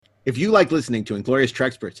If you like listening to Inglorious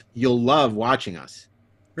Trexperts, you'll love watching us.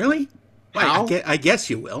 Really? How? I guess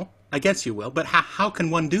you will. But how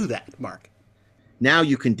can one do that, Mark? Now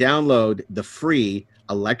you can download the free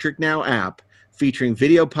Electric Now app featuring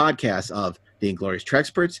video podcasts of The Inglorious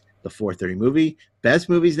Trexperts, The 430 Movie, Best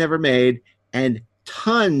Movies Never Made, and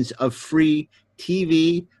tons of free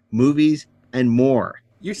TV, movies, and more.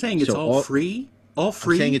 You're saying it's all free? All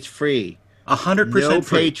free? I'm saying it's free. 100%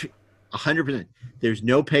 free. 100%. There's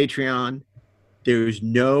no Patreon. There's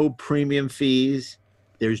no premium fees.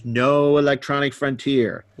 There's no electronic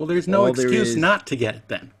frontier. Well, there's no excuse not to get it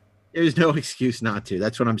then. There's no excuse not to.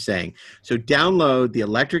 That's what I'm saying. So download the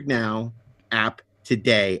Electric Now app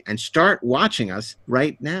today and start watching us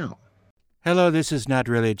right now. Hello, this is not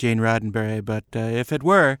really Gene Roddenberry, but if it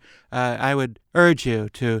were, I would urge you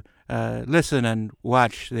to listen and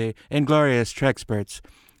watch the Inglorious Trexperts,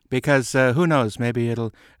 because who knows, maybe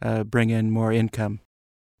it'll bring in more income.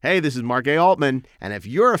 Hey, this is Mark A. Altman, and if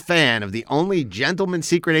you're a fan of the only gentleman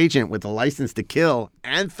secret agent with a license to kill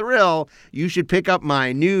and thrill, you should pick up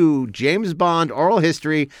my new James Bond oral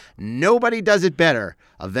history, Nobody Does It Better,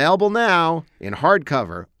 available now in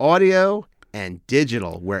hardcover, audio, and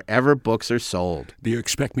digital, wherever books are sold. Do you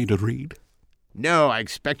expect me to read? No, I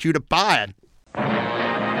expect you to buy it.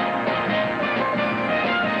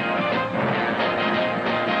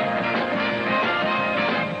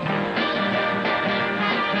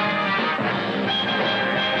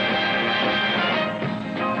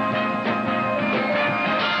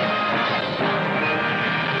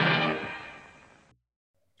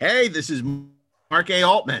 Hey, this is Mark A.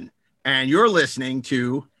 Altman, and you're listening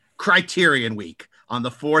to Criterion Week on the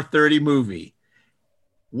 430 Movie.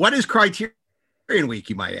 What is Criterion Week,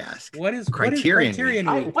 you might ask? What is Criterion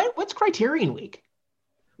Week? What's Criterion Week?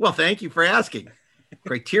 Well, thank you for asking.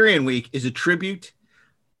 Criterion Week is a tribute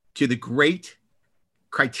to the great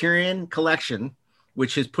Criterion collection,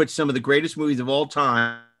 which has put some of the greatest movies of all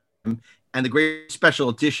time and the great special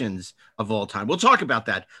editions of all time. We'll talk about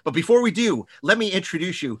that. But before we do, let me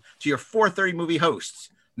introduce you to your 430 Movie hosts,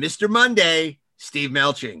 Mr. Monday, Steve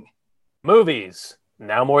Melching. Movies,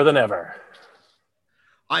 now more than ever.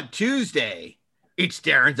 On Tuesday, it's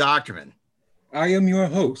Darren Doctorman. I am your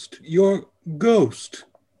host, your ghost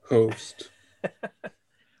host.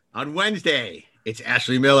 On Wednesday, it's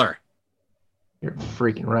Ashley Miller. You're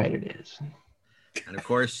freaking right, it is. And of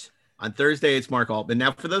course, on Thursday, it's Mark Altman.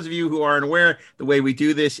 Now, for those of you who aren't aware, the way we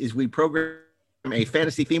do this is we program a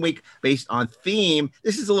fantasy theme week based on theme.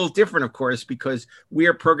 This is a little different, of course, because we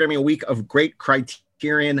are programming a week of great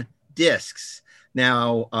Criterion discs.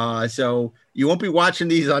 Now, so you won't be watching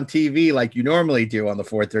these on TV like you normally do on the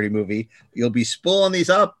 430 Movie. You'll be spooling these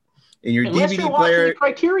up in your Unless DVD you're player. the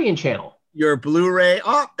Criterion channel. Your Blu-ray.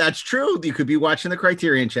 Oh, that's true. You could be watching the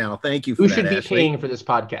Criterion channel. Thank you for Who that, should be Ashley. paying for this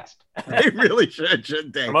podcast? They really should,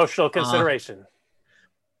 shouldn't they? Emotional consideration.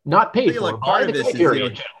 Not paid for like by part the of this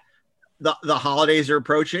Criterion is, channel. The holidays are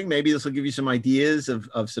approaching. Maybe this will give you some ideas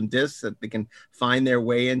of some discs that they can find their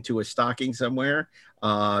way into a stocking somewhere.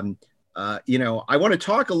 I want to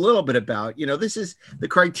talk a little bit about, this is the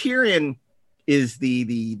Criterion is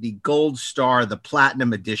the gold star, the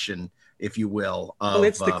platinum edition, if you will.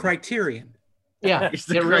 It's the Criterion. Yeah, it's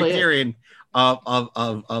the Criterion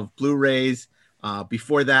of Blu-rays.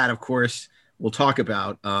 Before that, of course, we'll talk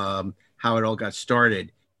about how it all got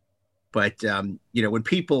started. But, when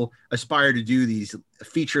people aspire to do these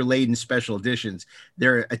feature-laden special editions,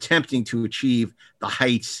 they're attempting to achieve the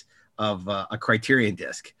heights of a Criterion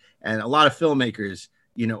disc. And a lot of filmmakers,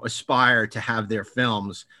 aspire to have their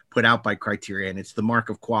films put out by Criterion. It's the mark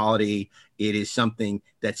of quality. It is something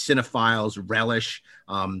that cinephiles relish.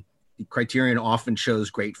 Criterion often shows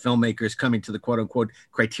great filmmakers coming to the quote-unquote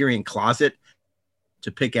Criterion closet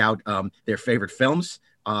to pick out their favorite films.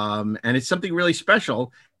 And it's something really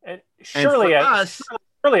special. And surely a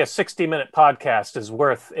 60-minute podcast is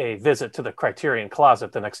worth a visit to the Criterion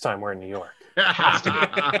closet the next time we're in New York.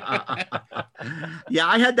 Yeah,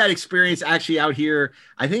 I had that experience actually out here.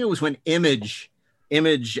 I think it was when Image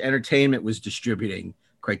Entertainment was distributing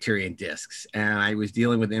Criterion discs, and I was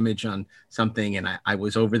dealing with Image on something, and I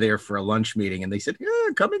was over there for a lunch meeting, and they said,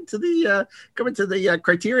 come into the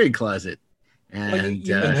Criterion closet and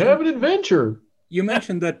have an adventure. You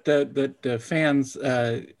mentioned that fans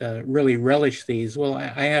really relish these. Well,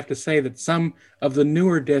 I have to say that some of the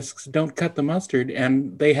newer discs don't cut the mustard,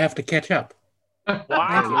 and they have to catch up.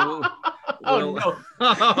 Wow. No.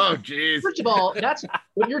 Oh, geez. First of all, that's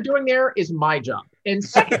what you're doing there is my job. And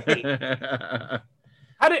secondly,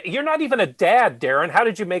 you're not even a dad, Darren. How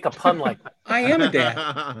did you make a pun like that? I am a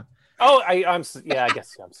dad. Oh, I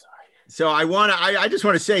guess I'm sorry. So I just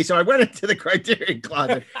want to say, so I went into the Criterion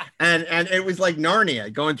closet and it was like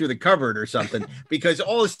Narnia going through the cupboard or something, because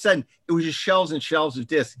all of a sudden it was just shelves and shelves of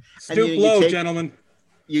discs. Stoop low, gentlemen.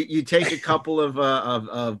 You take a couple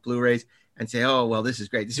of Blu-rays and say, oh, well, this is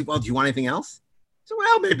great. They say, well, do you want anything else? So,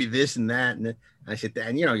 well, maybe this and that. And I said,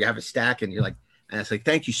 and you have a stack and you're like, and it's like,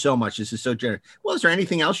 thank you so much. This is so generous. Well, is there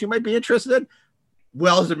anything else you might be interested in?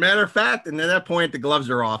 Well, as a matter of fact, and at that point, the gloves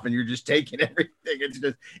are off and you're just taking everything. It's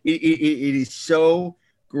just, it is so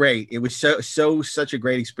great. It was such a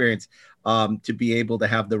great experience to be able to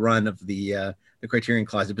have the run of the Criterion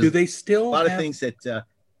Closet. Do they still a lot of things that?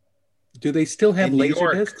 Do they still have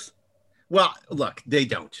laser discs? Well, look, they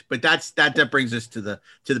don't. But that brings us to the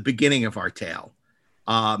beginning of our tale.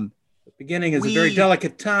 The beginning is a very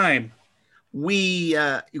delicate time.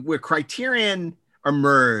 Where Criterion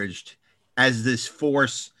emerged as this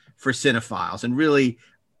force for cinephiles, and really,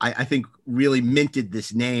 I think, really minted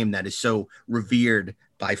this name that is so revered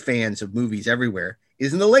by fans of movies everywhere,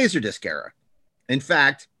 is in the Laserdisc era. In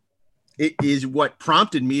fact, it is what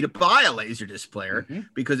prompted me to buy a Laserdisc player,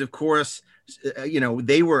 because, of course,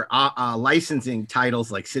 they were licensing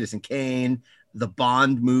titles like Citizen Kane, the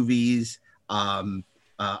Bond movies, a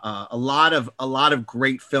lot of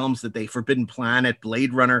great films that Forbidden Planet,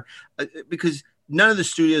 Blade Runner, because none of the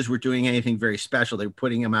studios were doing anything very special. They were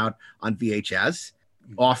putting them out on VHS,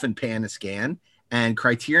 often pan and scan. And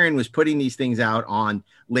Criterion was putting these things out on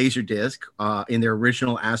Laserdisc in their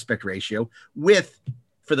original aspect ratio with,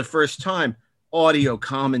 for the first time, audio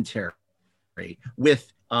commentary,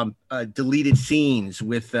 with deleted scenes,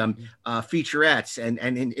 with featurettes,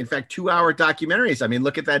 and in fact, 2-hour documentaries. I mean,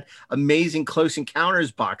 look at that amazing Close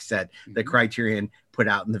Encounters box set that Criterion put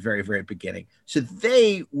out in the very, very beginning. So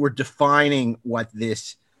they were defining what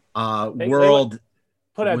this world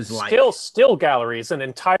put out was like. Still galleries and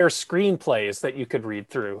entire screenplays that you could read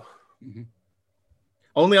through.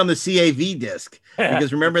 Only on the CAV disc,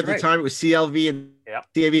 because remember at the time it was CLV and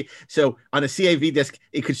CAV. So on a CAV disc,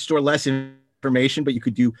 it could store less information, but you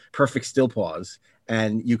could do perfect still pause,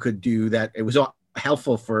 and you could do that. It was all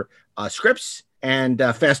helpful for scripts and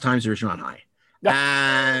Fast Times at Ridgemont High.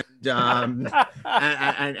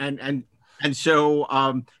 And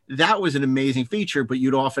so that was an amazing feature, but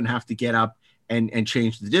you'd often have to get up and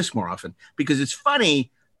change the disc more often, because it's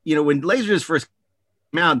funny, when Laserdisc first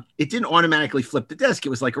came out, it didn't automatically flip the disc. It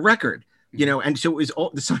was like a record, and so it was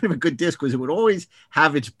the sign of a good disc was it would always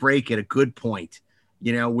have its break at a good point,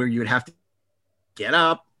 where you would have to get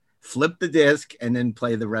up, flip the disc, and then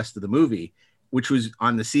play the rest of the movie, which was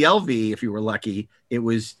on the CLV. If you were lucky, it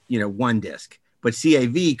was, one disc. But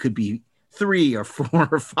CAV could be 3 or 4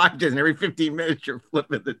 or 5 discs, and every 15 minutes you're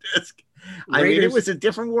flipping the disc. I mean, it was a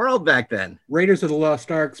different world back then. Raiders of the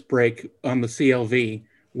Lost Arks break on the CLV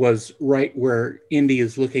was right where Indy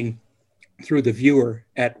is looking through the viewer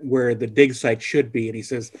at where the dig site should be, and he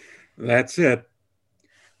says, "That's it.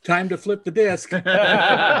 Time to flip the disc."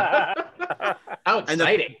 How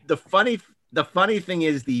exciting! And the funny thing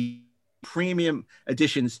is, the premium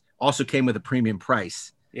editions also came with a premium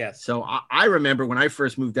price. Yes. So I remember when I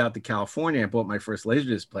first moved out to California, I bought my first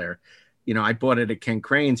Laserdisc player. I bought it at Ken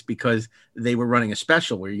Crane's because they were running a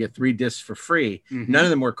special where you get 3 discs for free. None of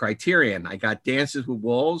them were Criterion. I got Dances with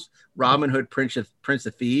Wolves, Robin Hood, Prince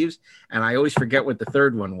of Thieves, and I always forget what the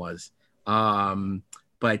third one was.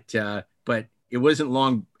 But it wasn't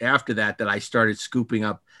long after that I started scooping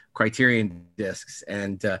up Criterion discs,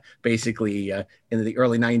 and basically in the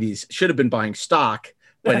early 90s should have been buying stock,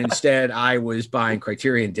 but instead I was buying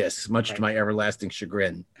Criterion discs, much to my everlasting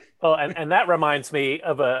chagrin. Well, and that reminds me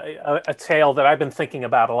of a tale that I've been thinking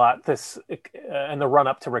about a lot in the run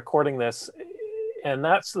up to recording this, and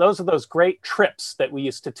those are those great trips that we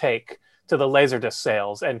used to take to the Laserdisc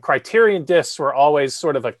sales, and Criterion discs were always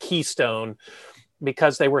sort of a keystone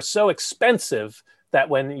because they were so expensive that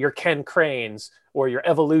when your Ken Crane's or your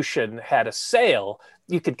Evolution had a sale,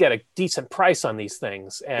 you could get a decent price on these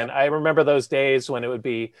things. And I remember those days when it would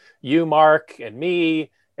be you, Mark, and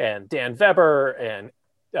me, and Dan Weber, and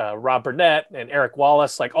Rob Burnett, and Eric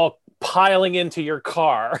Wallace, like all piling into your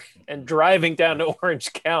car and driving down to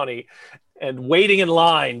Orange County and waiting in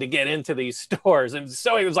line to get into these stores. And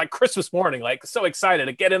so it was like Christmas morning, like so excited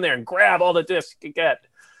to get in there and grab all the discs you could get.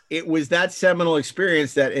 It was that seminal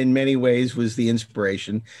experience that in many ways was the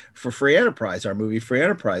inspiration for Free Enterprise, our movie Free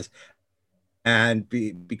Enterprise. And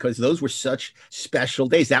because those were such special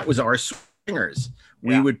days, that was our swingers.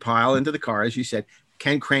 We would pile into the car, as you said.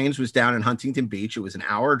 Ken Crane's was down in Huntington Beach. It was an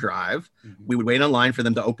hour drive. We would wait online for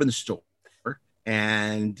them to open the store,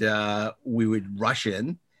 and we would rush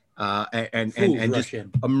in and just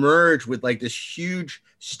emerge with like this huge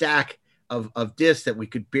stack of discs that we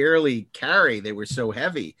could barely carry. They were so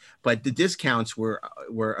heavy, but the discounts were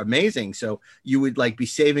amazing. So you would like be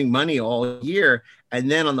saving money all year. And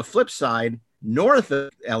then on the flip side, north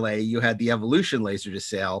of LA, you had the Evolution Laserdisc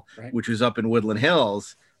sale, right, which was up in Woodland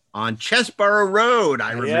Hills on Chesborough Road,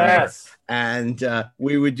 I remember. Yes. And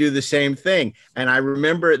we would do the same thing. And I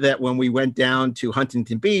remember that when we went down to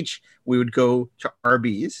Huntington Beach, we would go to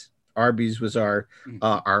Arby's. Arby's was our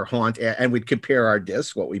haunt, and we'd compare our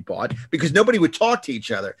discs, what we bought, because nobody would talk to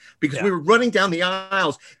each other, because we were running down the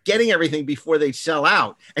aisles, getting everything before they sell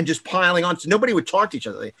out, and just piling on. So nobody would talk to each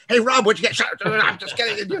other. Like, hey, Rob, what'd you get? I'm just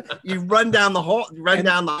getting. You run down the hall,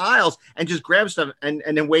 down the aisles, and just grab stuff, and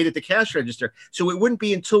then wait at the cash register. So it wouldn't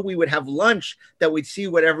be until we would have lunch that we'd see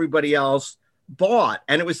what everybody else bought,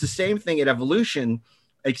 and it was the same thing at Evolution,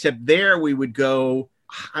 except there we would go.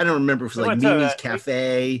 I don't remember if it was like Mimi's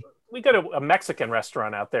Cafe. We go to a Mexican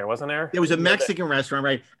restaurant out there, wasn't there? There was a Mexican restaurant,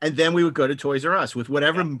 right? And then we would go to Toys R Us with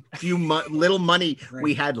whatever few little money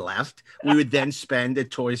we had left. We would then spend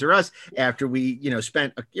at Toys R Us after we,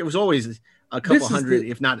 spent. It was always a couple hundred,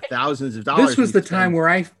 if not thousands of dollars. This was the time where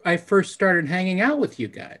I first started hanging out with you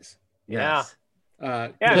guys. Yes.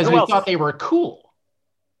 Because we thought they were cool.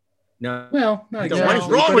 No. Well, not exactly. What is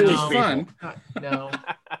wrong with these people? No.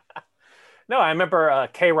 No, I remember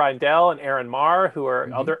Kay Reindell and Aaron Marr, who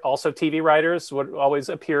are also TV writers, would always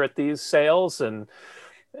appear at these sales, and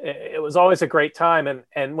it was always a great time.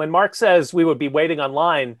 And when Mark says we would be waiting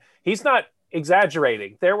online, he's not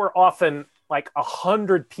exaggerating. There were often like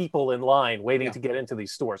 100 people in line waiting to get into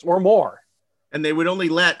these stores or more. And they would only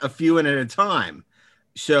let a few in at a time.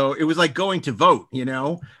 So it was like going to vote,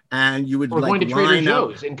 and you would going to Trader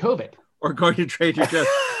Joe's in COVID. Or going to Trader Joe's,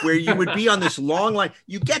 where you would be on this long line.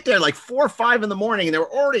 You get there like 4 or 5 in the morning, and there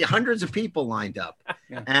were already hundreds of people lined up.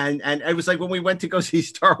 Yeah. And it was like when we went to go see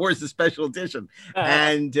Star Wars: The Special Edition,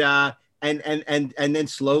 and then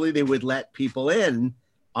slowly they would let people in,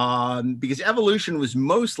 because Evolution was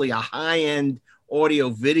mostly a high-end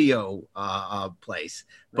audio video place,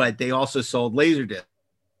 but they also sold Laserdiscs.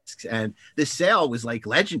 And the sale was like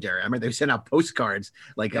legendary. I mean, they sent out postcards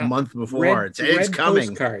like a month before. It's coming.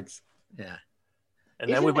 Postcards. Yeah.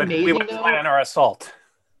 And then we would plan our assault.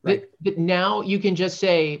 That now you can just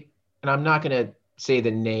say, and I'm not going to say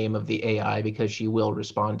the name of the AI because she will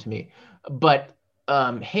respond to me, but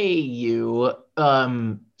hey, you,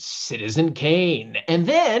 Citizen Kane. And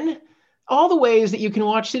then all the ways that you can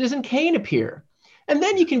watch Citizen Kane appear. And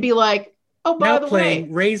then you can be like, oh, by the way,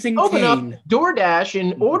 Raising open Kane. up DoorDash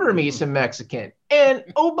and order me some Mexican. And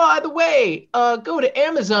oh, by the way, go to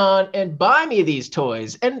Amazon and buy me these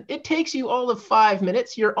toys. And it takes you all of 5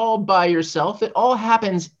 minutes. You're all by yourself. It all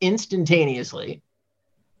happens instantaneously.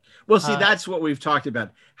 Well, see, that's what we've talked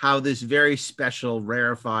about, how this very special,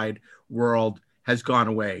 rarefied world has gone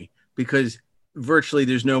away, because virtually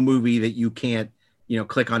there's no movie that you can't,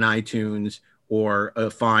 click on iTunes or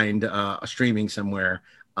find a streaming somewhere.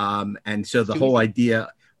 And so the whole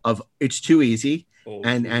idea of it's too easy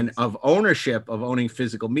and of ownership of owning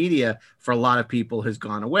physical media for a lot of people has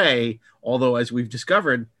gone away. Although, as we've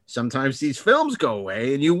discovered, sometimes these films go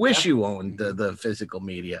away and you wish you owned the physical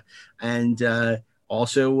media. And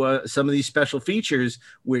also some of these special features,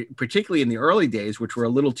 particularly in the early days, which were a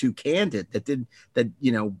little too candid,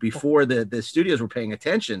 before the studios were paying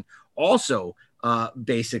attention, also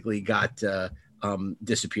basically got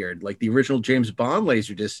disappeared. Like the original James Bond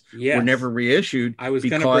Laserdiscs were never reissued. I was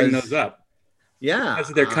going to bring those up. Yeah. Because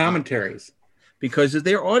of their commentaries. Because of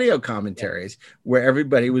their audio commentaries, where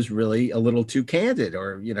everybody was really a little too candid,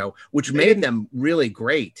 or, which made them really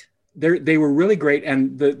great. They were really great.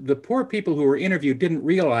 And the poor people who were interviewed didn't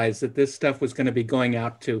realize that this stuff was going to be going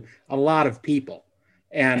out to a lot of people.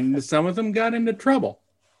 And some of them got into trouble.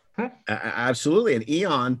 Absolutely. And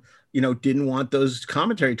Eon, didn't want those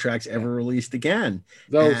commentary tracks ever released again.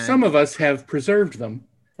 Though some of us have preserved them.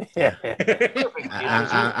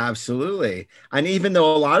 Absolutely. And even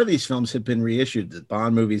though a lot of these films have been reissued, the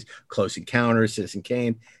Bond movies, Close Encounters, Citizen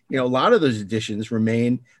Kane, a lot of those editions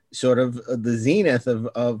remain sort of the zenith of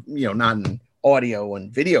not in audio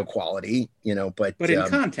and video quality, but in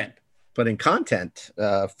content. But in content,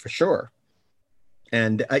 for sure.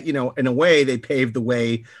 And, in a way, they paved the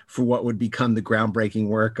way for what would become the groundbreaking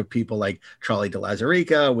work of people like Charlie de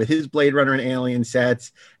Lauzirika with his Blade Runner and Alien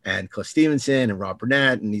sets, and Cliff Stevenson and Rob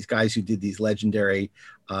Burnett, and these guys who did these legendary,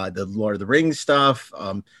 the Lord of the Rings stuff,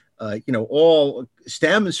 all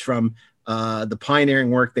stems from the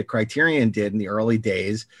pioneering work that Criterion did in the early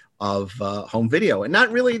days of home video. And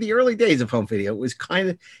not really the early days of home video.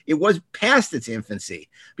 It was past its infancy,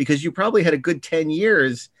 because you probably had a good 10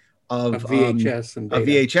 years of VHS and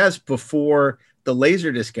VHS before the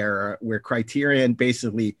Laserdisc era, where Criterion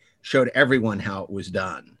basically showed everyone how it was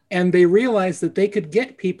done. And they realized that they could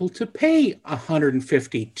get people to pay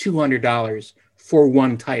 $150, $200 for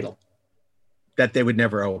one title that they would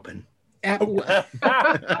never open. I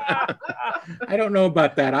don't know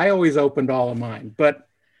about that. I always opened all of mine, but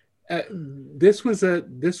this was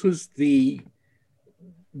the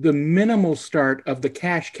minimal start of the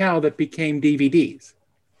cash cow that became DVDs.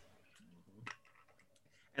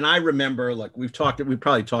 And I remember, like we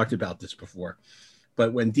probably talked about this before,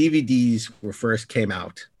 but when DVDs first came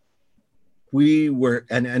out, we were,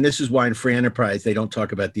 and this is why in Free Enterprise they don't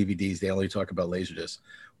talk about DVDs; they only talk about Laserdiscs.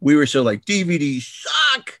 We were so like, DVDs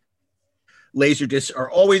suck. Laserdiscs are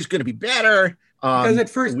always going to be better. Because at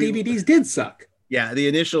first DVDs did suck. Yeah, the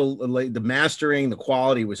initial, the mastering, the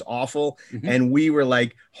quality was awful. Mm-hmm. And we were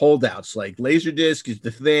like holdouts, like Laserdisc is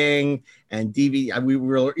the thing. And DVD, we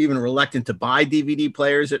were even reluctant to buy DVD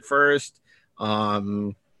players at first.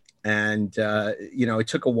 It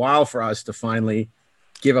took a while for us to finally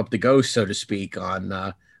give up the ghost, so to speak,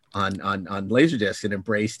 on Laserdisc and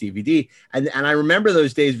embrace DVD. And I remember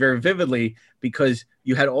those days very vividly because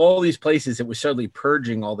you had all these places that were suddenly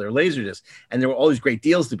purging all their Laserdiscs, and there were all these great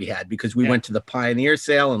deals to be had because we went to the Pioneer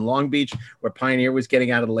sale in Long Beach where Pioneer was getting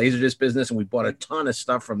out of the Laserdisc business, and we bought a ton of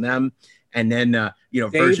stuff from them. And then,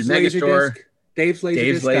 Virgin Megastore. Dave's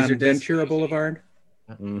Laserdisc on Ventura Boulevard,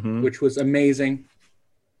 which was amazing.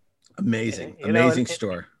 Amazing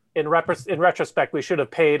store. In retrospect, we should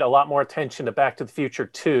have paid a lot more attention to Back to the Future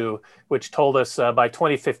 2, which told us by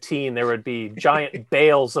 2015 there would be giant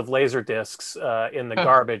bales of laser discs in the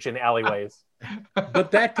garbage in alleyways.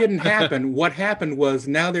 But that didn't happen. What happened was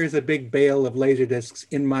now there's a big bale of laser discs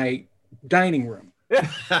in my dining room.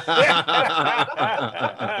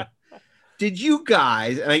 Did you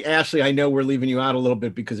guys, and Ashley, I know we're leaving you out a little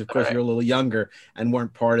bit because, of course, you're a little younger and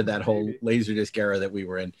weren't part of that whole Laserdisc era that we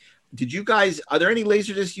were in. Did you guys, are there any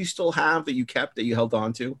Laserdiscs you still have that you kept, that you held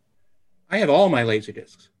on to? I have all my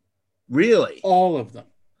Laserdiscs. Really? All of them.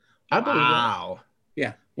 Wow.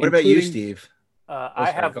 Yeah. What about you, Steve? I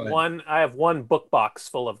have one book box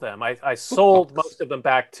full of them. I sold most of them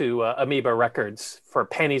back to Amoeba Records for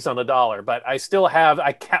pennies on the dollar, but I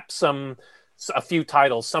kept a few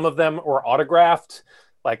titles. Some of them were autographed.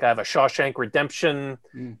 Like I have a Shawshank Redemption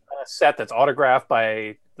set that's autographed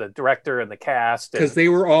by the director and the cast. Because they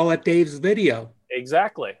were all at Dave's video.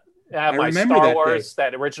 Exactly. I have my Star Wars,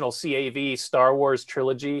 that original CAV Star Wars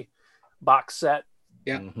trilogy box set.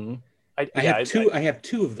 Yeah. Mm-hmm. I have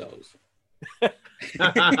two of those.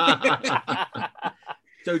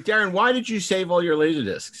 So Darren, why did you save all your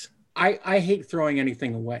Laserdiscs? I hate throwing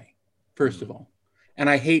anything away, first of all. And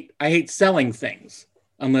I hate selling things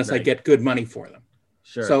unless I get good money for them.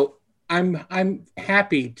 Sure. So I'm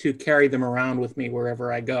happy to carry them around with me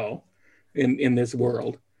wherever I go in this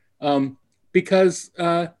world, because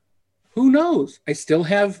who knows? I still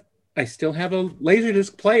have a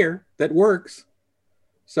Laserdisc player that works.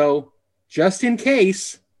 So just in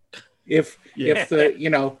case, if the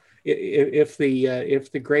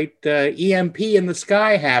great EMP in the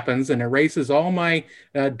sky happens and erases all my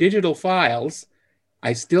digital files,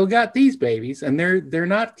 I still got these babies, and they're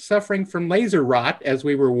not suffering from laser rot as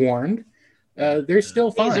we were warned. They're still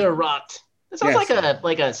fine. Laser rot. It sounds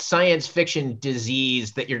like a science fiction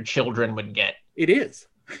disease that your children would get. It is,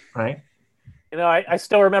 right? I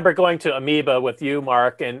still remember going to Amoeba with you,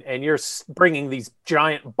 Mark, and you're bringing these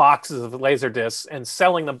giant boxes of laser discs and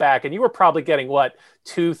selling them back, and you were probably getting what,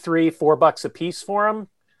 $2, $3, $4 a piece for them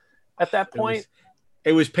at that point.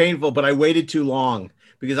 It was painful, but I waited too long.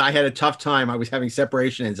 Because I had a tough time. I was having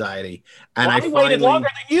separation anxiety. And I waited longer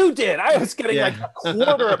than you did. I was getting like a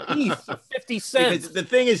quarter a piece for 50 cents. Because the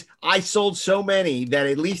thing is, I sold so many that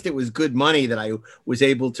at least it was good money that I was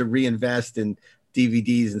able to reinvest in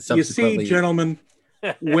DVDs and subsequently. You see, gentlemen,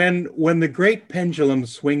 when the great pendulum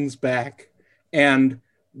swings back and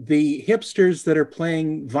the hipsters that are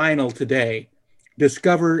playing vinyl today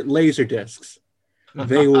discover laser discs,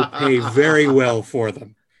 they will pay very well for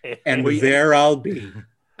them. And there I'll be.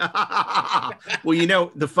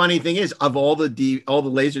 Well, the funny thing is, of all the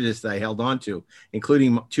Laserdiscs that I held on to,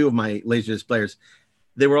 including two of my Laserdisc players,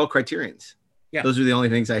 they were all Criterions. Yeah. Those were the only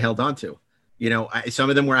things I held on to. Some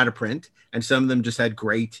of them were out of print, and some of them just had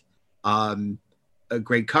great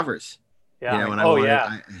covers.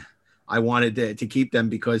 Yeah. I wanted to keep them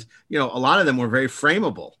because a lot of them were very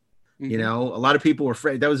frameable. Mm-hmm. A lot of people were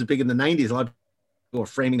that was big in the 90s. A lot of were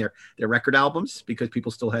framing their record albums because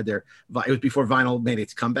people still had it was before vinyl made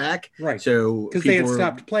its comeback. Right. So because they had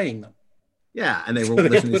stopped playing them. Yeah, and they were So they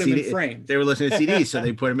listening put to them in CD. frames. They were listening to CDs, so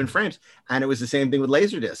they put them in frames. And it was the same thing with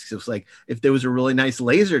Laserdiscs. It was like if there was a really nice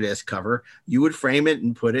Laserdisc cover, you would frame it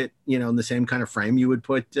and put it, in the same kind of frame you would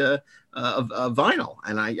put a vinyl.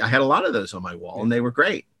 And I had a lot of those on my wall, and they were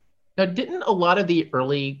great. Now, didn't a lot of the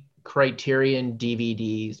early Criterion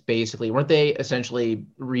DVDs weren't they essentially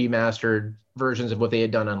remastered versions of what they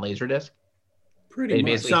had done on Laserdisc? Pretty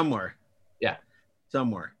much. Some were. Yeah.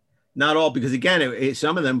 Some were. Not all, because again,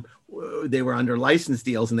 some of them, they were under license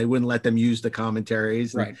deals and they wouldn't let them use the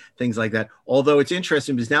commentaries and things like that. Although it's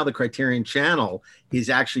interesting because now the Criterion channel is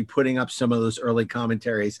actually putting up some of those early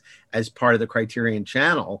commentaries as part of the Criterion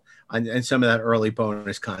channel and some of that early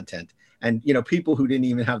bonus content. And, people who didn't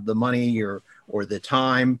even have the money or the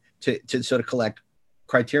time to sort of collect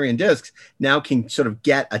Criterion discs now can sort of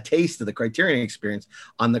get a taste of the Criterion experience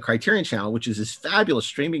on the Criterion channel, which is this fabulous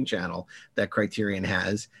streaming channel that Criterion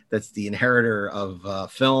has. That's the inheritor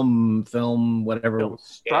of film, whatever.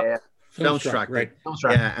 Filmstruck, right?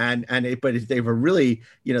 Yeah, but they have a really,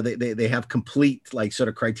 they have complete like sort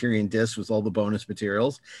of Criterion discs with all the bonus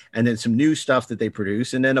materials, and then some new stuff that they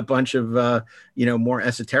produce, and then a bunch of more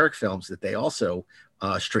esoteric films that they also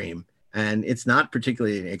stream. And it's not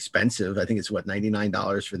particularly expensive. I think it's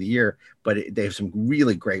 $99 for the year, but they have some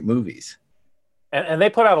really great movies. And they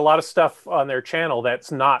put out a lot of stuff on their channel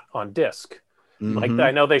that's not on disc. Mm-hmm. Like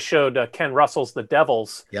I know they showed Ken Russell's The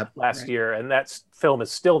Devils last year, and that film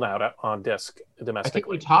is still now on disc domestically. I think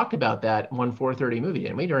we talked about that one 4:30 movie,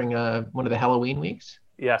 didn't we, during one of the Halloween weeks?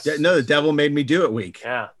 Yes. Yeah, no, The Devil Made Me Do It week.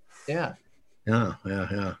 Yeah. Yeah.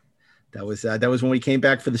 That was when we came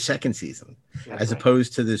back for the second season, as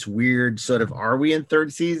opposed to this weird sort of, are we in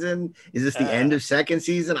third season? Is this the end of second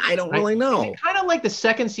season? I don't really know. Kind of like the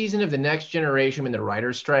second season of The Next Generation when the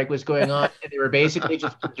writer's strike was going on, and they were basically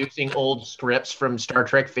just producing old scripts from Star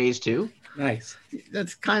Trek Phase 2. Nice.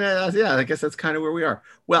 That's kind of, I guess that's kind of where we are.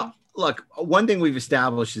 Well, look, one thing we've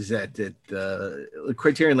established is that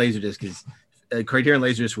Criterion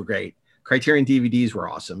Laserdiscs were great. Criterion DVDs were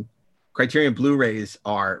awesome. Criterion Blu-rays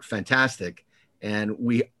are fantastic, and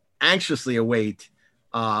we anxiously await.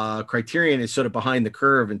 Criterion is sort of behind the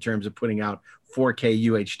curve in terms of putting out 4K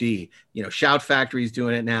UHD. Shout Factory is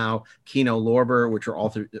doing it now. Kino Lorber, which are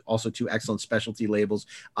also two excellent specialty labels.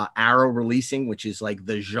 Arrow Releasing, which is like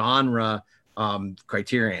the genre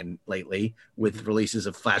Criterion lately, with releases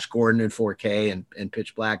of Flash Gordon in 4K and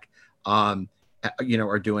Pitch Black, are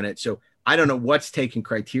doing it. So I don't know what's taking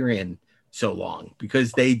Criterion so long,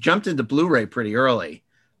 because they jumped into Blu-ray pretty early,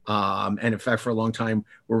 and in fact for a long time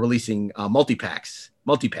were releasing multipass.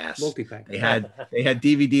 They had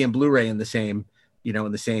DVD and Blu-ray in the same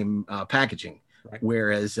packaging,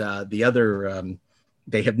 whereas the other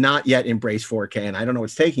they have not yet embraced 4K, and I don't know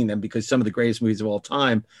what's taking them, because some of the greatest movies of all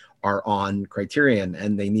time are on Criterion,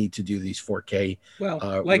 and they need to do these 4K.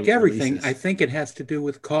 Well, like everything, releases. I think it has to do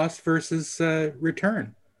with cost versus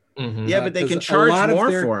return. Mm-hmm. Yeah, but they can charge more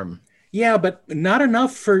for them. Yeah, but not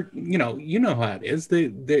enough for, you know how it is.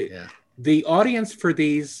 The audience for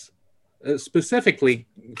these, specifically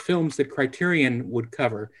films that Criterion would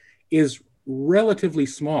cover, is relatively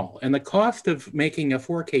small. And the cost of making a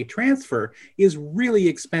 4K transfer is really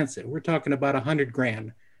expensive. We're talking about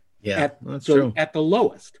 $100,000 at the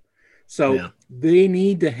lowest. So they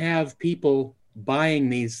need to have people buying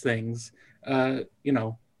these things,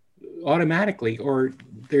 automatically, or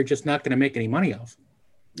they're just not going to make any money off.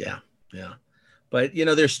 Yeah. But,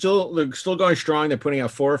 they're still going strong. They're putting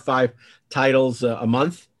out 4 or 5 titles a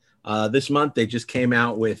month. This month, they just came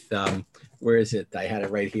out with, where is it? I had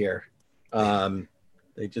it right here.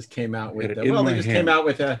 They just came out with,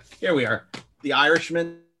 here we are. The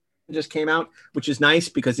Irishman just came out, which is nice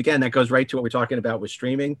because, again, that goes right to what we're talking about with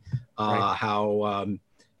streaming. How,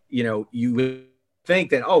 you would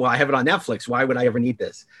think that, I have it on Netflix. Why would I ever need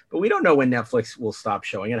this? But we don't know when Netflix will stop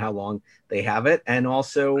showing it, how long they have it. And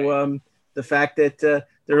also the fact that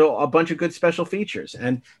there are a bunch of good special features.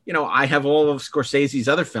 And, I have all of Scorsese's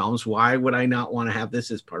other films. Why would I not want to have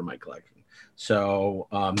this as part of my collection? So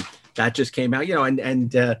that just came out,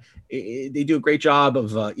 and they do a great job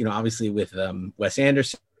of, obviously with Wes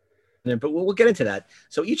Anderson. But we'll get into that.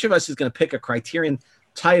 So each of us is going to pick a Criterion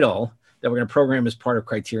title that we're going to program as part of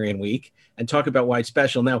Criterion Week and talk about why it's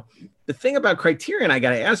special. Now, the thing about Criterion, I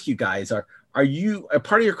got to ask you guys, are you a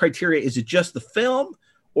part of your criteria? Is it just the film,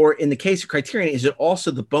 or in the case of Criterion, is it also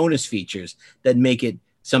the bonus features that make it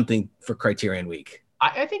something for Criterion Week?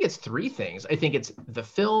 I think it's 3 things. I think it's the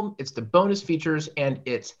film, it's the bonus features, and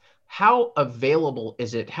it's how available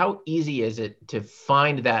is it? How easy is it to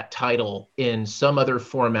find that title in some other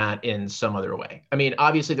format in some other way? I mean,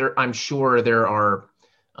 obviously I'm sure there are,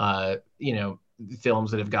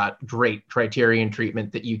 films that have got great Criterion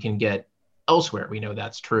treatment that you can get elsewhere. We know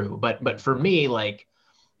that's true, but for me, like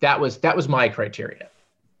that was my criteria.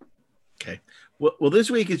 Okay. Well, this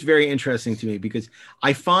week is very interesting to me because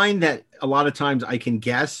I find that a lot of times I can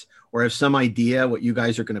guess or have some idea what you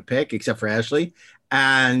guys are going to pick, except for Ashley.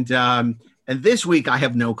 And this week I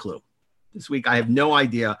have no clue. This week I have no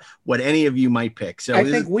idea what any of you might pick. So I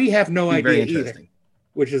think we have no idea either.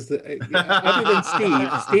 Which is other than Steve.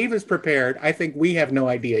 Steve is prepared. I think we have no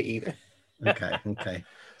idea either. Okay.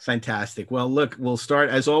 Fantastic. Well, look, we'll start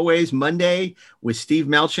as always Monday with Steve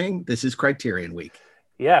Melching. This is Criterion Week.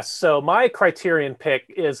 Yes. So my Criterion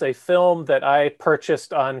pick is a film that I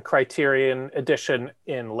purchased on Criterion Edition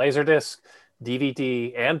in Laserdisc,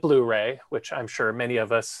 DVD, and Blu-ray, which I'm sure many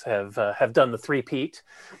of us have done the three-peat.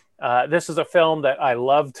 This is a film that I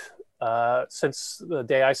loved since the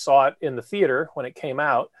day I saw it in the theater when it came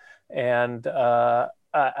out. And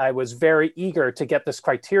I was very eager to get this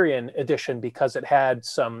Criterion edition because it had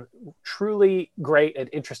some truly great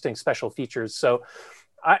and interesting special features. So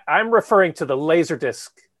I'm referring to the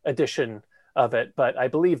Laserdisc edition of it, but I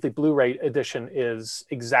believe the Blu-ray edition is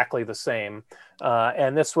exactly the same.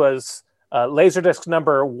 And this was Laserdisc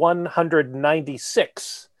number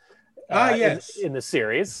 196. Yes. In the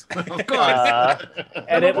series. Of course.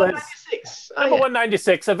 And it was 196. number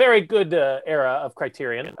 196, a very good era of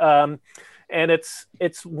Criterion. And it's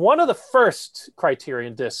one of the first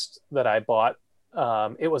Criterion discs that I bought.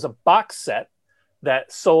 It was a box set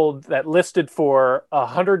that listed for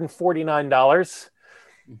 $149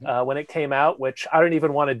 when it came out, which I don't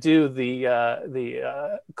even want to do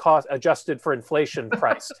the cost adjusted for inflation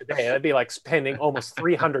price today. That'd be like spending almost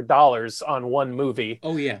 $300 on one movie.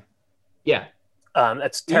 Oh yeah. Yeah.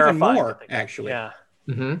 That's terrifying. Even more, actually. Yeah.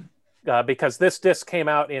 Mm-hmm. Because this disc came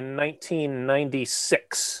out in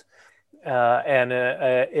 1996. And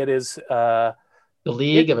it is... The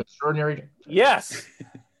League of Extraordinary... Yes.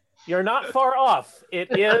 You're not far off.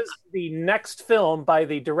 It is the next film by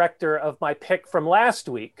the director of my pick from last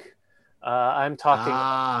week. I'm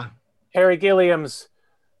talking Terry Gilliam's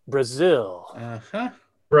Brazil.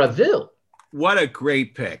 Brazil. What a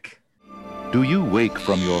great pick. Do you wake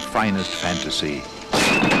from your finest fantasy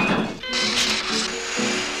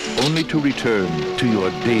only to return to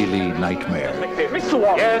your daily nightmare?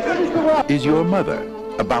 Is your mother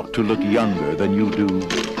about to look younger than you do?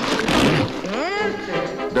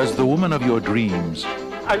 Does the woman of your dreams,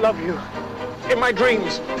 I love you. In my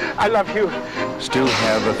dreams, I love you, still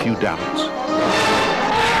have a few doubts?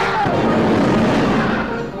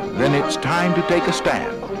 Then it's time to take a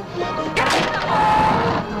stand.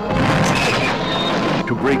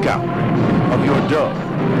 To break out of your dull,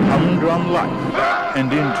 humdrum life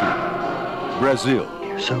and into Brazil.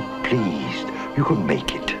 You're so pleased you could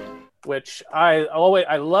make it. Which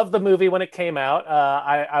I love the movie when it came out.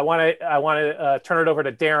 I want to turn it over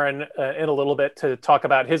to Darren in a little bit to talk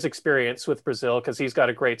about his experience with Brazil, because he's got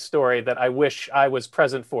a great story that I wish I was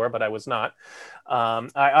present for, but I was not.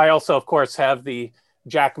 I also, of course, have the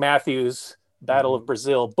Jack Matthews Battle of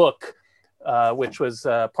Brazil book, which was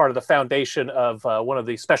part of the foundation of one of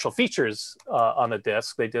the special features on the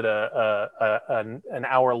disc. They did an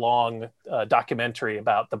hour-long documentary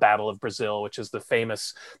about the Battle of Brazil, which is the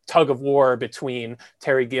famous tug of war between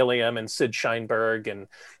Terry Gilliam and Sid Sheinberg,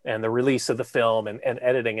 and the release of the film and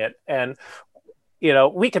editing it. And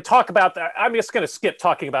we could talk about that. I'm just going to skip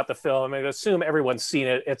talking about the film. I'm going to assume everyone's seen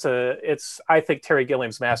it. It's I think Terry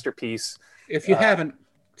Gilliam's masterpiece. If you haven't,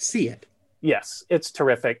 see it. Yes, it's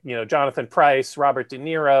terrific. Jonathan Pryce, Robert De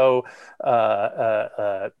Niro,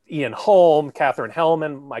 Ian Holm, Katherine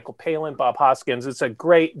Hellman, Michael Palin, Bob Hoskins. It's a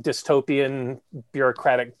great dystopian,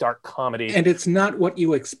 bureaucratic, dark comedy. And it's not what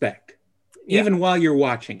you expect. Even while you're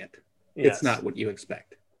watching it, it's not what you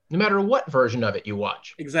expect. No matter what version of it you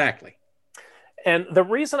watch. Exactly. And the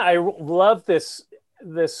reason I love this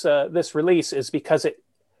release is because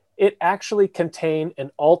it actually contained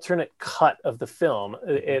an alternate cut of the film.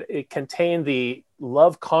 It contained the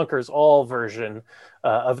Love Conquers All version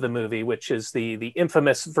of the movie, which is the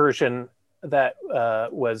infamous version that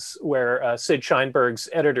was where Sid Sheinberg's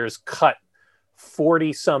editors cut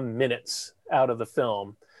 40-some minutes out of the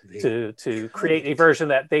film to create a version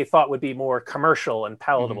that they thought would be more commercial and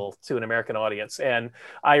palatable to an American audience. And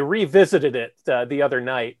I revisited it the other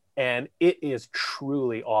night, and it is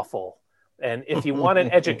truly awful. And if you want an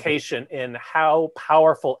education in how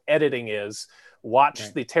powerful editing is,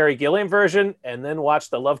 watch the Terry Gilliam version and then watch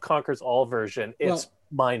the Love Conquers All version. It's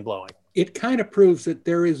mind-blowing. It kind of proves that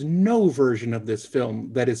there is no version of this film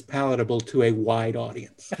that is palatable to a wide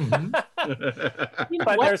audience. But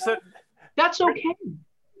that's okay.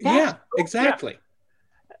 Yeah, exactly.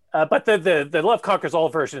 But the Love Conquers All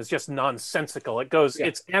version is just nonsensical.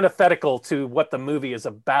 It's antithetical to what the movie is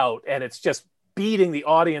about, and it's just beating the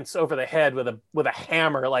audience over the head with a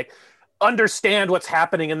hammer. Like, understand what's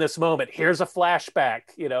happening in this moment. Here's a flashback.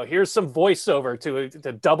 Here's some voiceover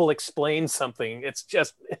to double explain something. It's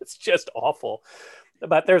just awful.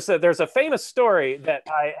 But there's a famous story that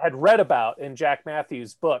I had read about in Jack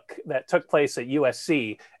Matthews' book that took place at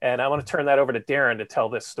USC, and I want to turn that over to Darren to tell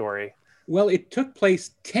this story. Well, it took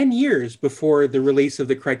place 10 years before the release of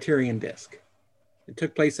the Criterion disc. It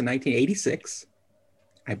took place in 1986,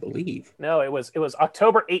 I believe. No, it was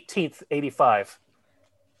October 18th, 85.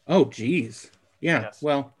 Oh, geez. Yeah, Yes.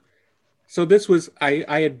 Well, so this was, I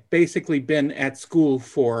had basically been at school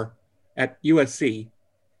at USC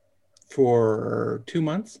for 2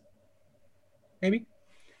 months, maybe.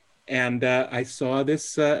 And I saw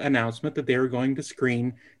this announcement that they were going to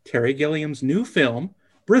screen Terry Gilliam's new film,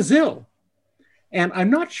 Brazil. And I'm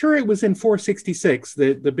not sure it was in 466,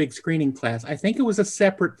 the big screening class. I think it was a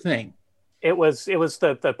separate thing. It was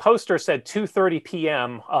the poster said 2:30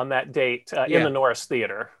 p.m. on that date in the Norris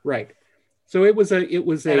Theater. Right. So it was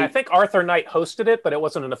and I think Arthur Knight hosted it, but it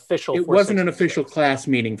wasn't an official. It wasn't an official class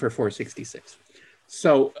meeting for 466.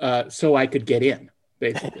 So I could get in,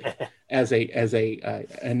 basically, as a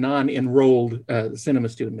non-enrolled cinema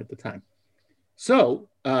student at the time. So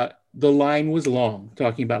the line was long,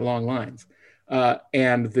 talking about long lines,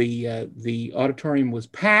 and the auditorium was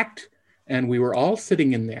packed, and we were all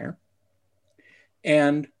sitting in there,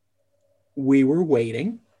 and we were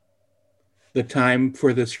waiting. The time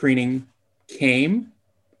for the screening came,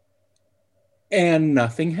 and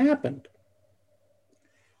nothing happened.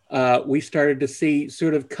 We started to see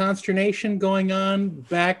sort of consternation going on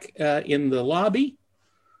back in the lobby,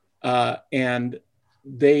 and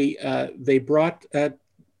they brought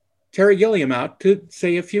Terry Gilliam out to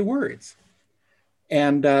say a few words,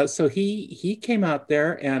 and so he came out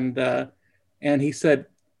there and he said,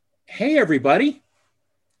 "Hey, everybody,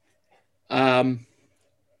 funny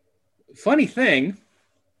thing,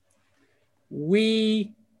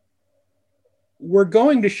 we were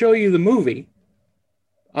going to show you the movie."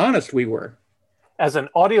 Honest, we were. As an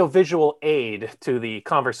audiovisual aid to the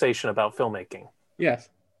conversation about filmmaking. Yes.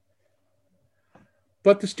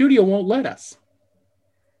 But the studio won't let us.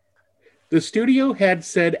 The studio had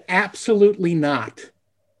said, absolutely not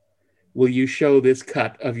will you show this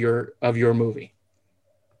cut of your movie.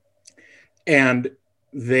 And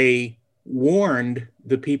they warned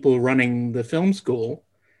the people running the film school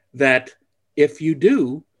that if you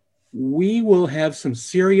do, we will have some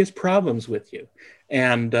serious problems with you.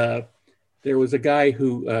 And there was a guy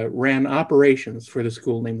who ran operations for the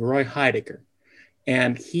school named Roy Heidegger.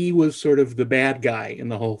 And he was sort of the bad guy in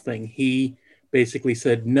the whole thing. He basically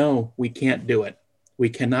said, no, we can't do it. We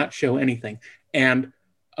cannot show anything. And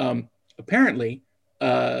apparently,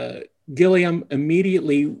 Gilliam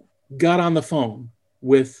immediately got on the phone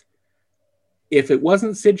with, if it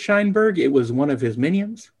wasn't Sid Sheinberg, it was one of his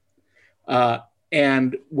minions,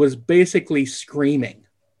 and was basically screaming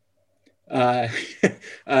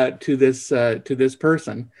to this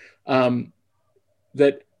person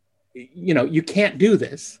that, you can't do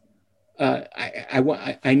this.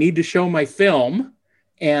 I need to show my film,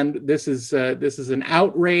 and this is an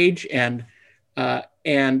outrage, and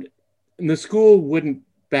the school wouldn't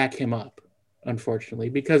back him up, unfortunately,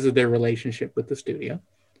 because of their relationship with the studio.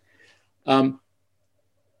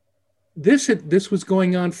 This was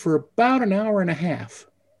going on for about an hour and a half,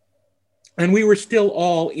 and we were still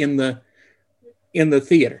all in the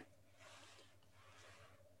theater.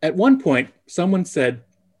 At one point, someone said,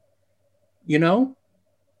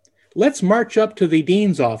 let's march up to the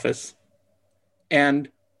dean's office and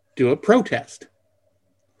do a protest.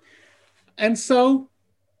 And so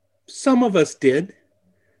some of us did.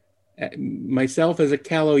 Myself, as a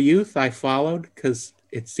callow youth, I followed because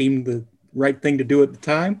it seemed the right thing to do at the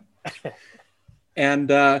time.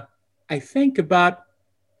 And I think about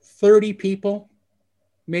 30 people,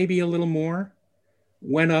 maybe a little more,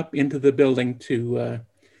 went up into the building to,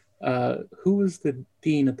 who was the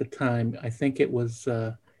dean at the time? I think it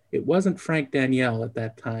wasn't Frank Danielle at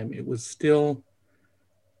that time. It was still,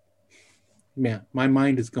 man, my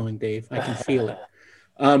mind is going, Dave. I can feel it.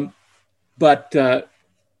 But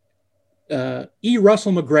E.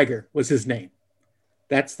 Russell McGregor was his name.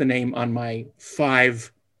 That's the name on my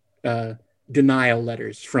 5 denial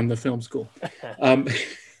letters from the film school.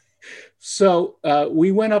 So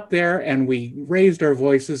we went up there and we raised our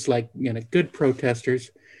voices like good protesters,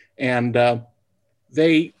 and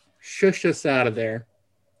they shushed us out of there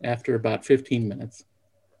after about 15 minutes.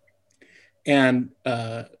 And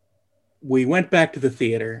we went back to the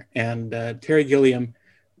theater, and Terry Gilliam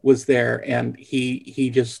was there, and he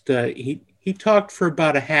just he talked for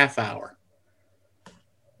about a half hour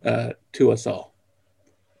to us all,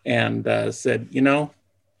 and said,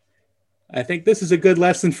 I think this is a good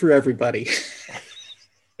lesson for everybody.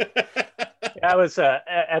 I was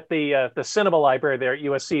at the cinema library there at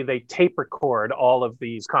USC. They tape record all of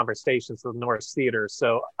these conversations with Norris Theater.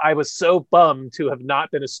 So I was so bummed to have not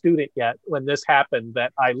been a student yet when this happened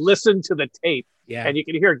that I listened to the tape. Yeah. And you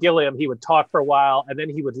could hear Gilliam. He would talk for a while, and then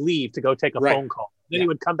he would leave to go take a Right. phone call. Then Yeah. he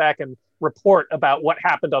would come back and report about what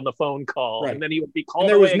happened on the phone call, Right. and then he would be called. And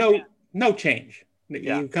there was away again. no change.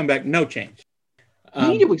 Yeah. You come back, no change. You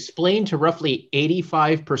need to explain to roughly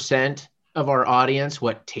 85% of our audience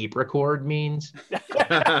what tape record means.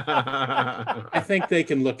 I think they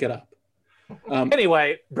can look it up.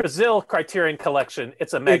 Anyway, Brazil Criterion Collection.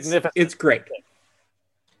 It's a magnificent. It's great.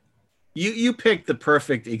 You picked the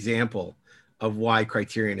perfect example of why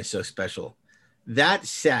Criterion is so special. That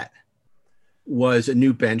set was a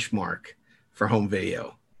new benchmark for home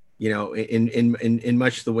video. In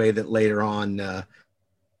much the way that later on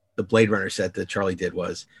the Blade Runner set that Charlie did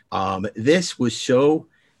was. This was so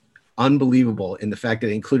unbelievable in the fact that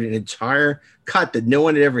it included an entire cut that no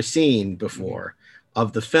one had ever seen before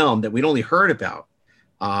of the film that we'd only heard about.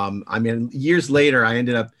 Years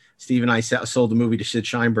later, Steve and I sold the movie to Sid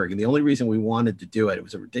Sheinberg, and the only reason we wanted to do it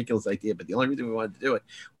was a ridiculous idea, but the only reason we wanted to do it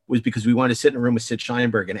was because we wanted to sit in a room with Sid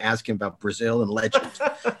Sheinberg and ask him about Brazil and legend.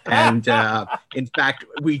 And in fact,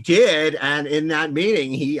 we did. And in that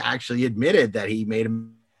meeting, he actually admitted that he made a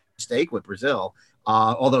mistake with Brazil,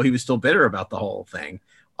 although he was still bitter about the whole thing.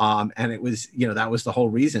 And it was, that was the whole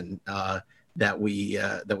reason that we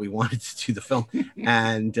wanted to do the film.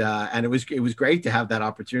 And it was great to have that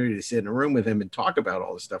opportunity to sit in a room with him and talk about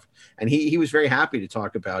all this stuff. And he was very happy to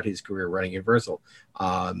talk about his career running Universal.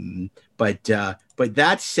 But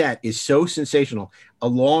that set is so sensational,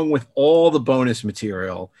 along with all the bonus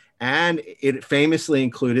material. And it famously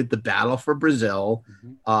included the Battle for Brazil,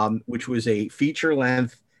 which was a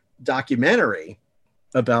feature-length documentary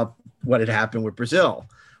about what had happened with Brazil.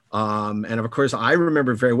 And of course, I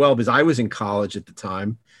remember very well because I was in college at the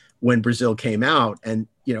time when Brazil came out, and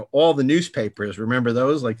all the newspapers, remember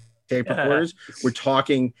those, like tape reporters, were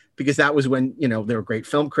talking, because that was when there were great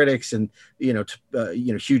film critics and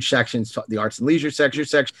huge sections, the arts and leisure section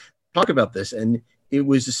talk about this, and it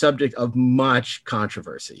was a subject of much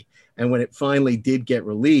controversy. And when it finally did get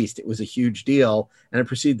released, it was a huge deal, and it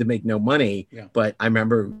proceeded to make no money. Yeah. But I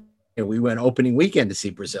remember we went opening weekend to see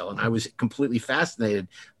Brazil, and I was completely fascinated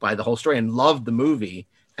by the whole story and loved the movie.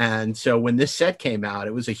 And so when this set came out,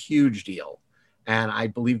 it was a huge deal. And I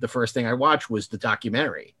believe the first thing I watched was the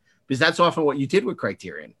documentary, because that's often what you did with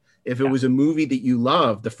Criterion. If it was a movie that you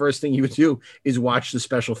loved, the first thing you would do is watch the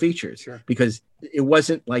special features. Sure. Because it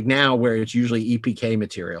wasn't like now where it's usually EPK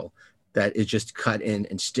material that is just cut in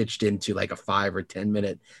and stitched into like a 5 or 10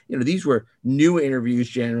 minute. These were new interviews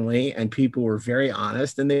generally, and people were very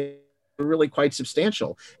honest, and they were really quite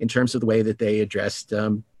substantial in terms of the way that they addressed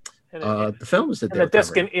the films that they were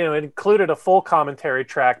disc, covering. it included a full commentary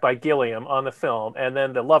track by Gilliam on the film, and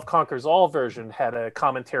then the Love Conquers All version had a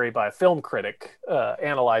commentary by a film critic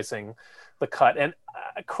analyzing the cut. And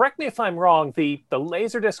correct me if I'm wrong, the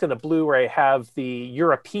Laserdisc and the Blu-ray have the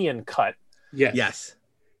European cut. Yes.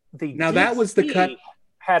 Now that was the cut.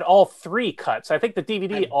 Had all 3 cuts. I think the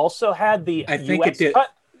DVD also had the US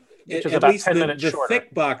cut, which is about 10 minutes shorter. The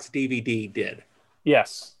thick box DVD did.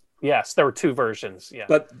 Yes, there were 2 versions. Yeah,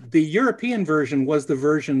 but the European version was the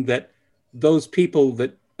version that those people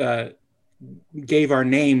that gave our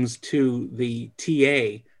names to the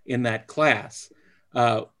TA in that class,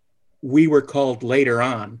 we were called later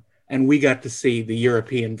on, and we got to see the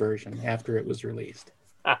European version after it was released.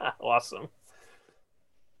 Awesome.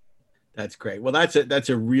 That's great. Well, that's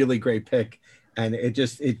a really great pick, and it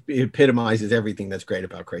epitomizes everything that's great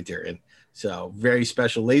about Criterion. So very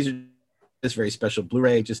special laser, this very special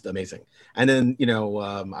Blu-ray, just amazing. And then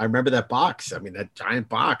I remember that box. I mean, that giant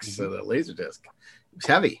box of the Laserdisc. It was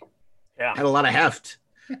heavy. Yeah, had a lot of heft.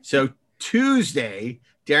 So Tuesday,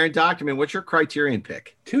 Darren Document, what's your Criterion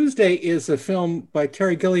pick? Tuesday is a film by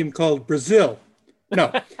Terry Gilliam called Brazil.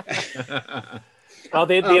 No. Well,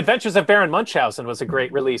 the Adventures of Baron Munchausen was a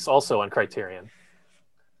great release also on Criterion.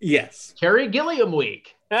 Yes. Terry Gilliam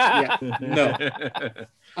week. Yeah. No.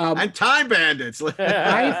 And Time Bandits.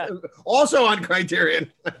 Also on Criterion.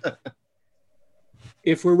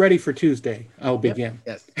 If we're ready for Tuesday, I'll begin.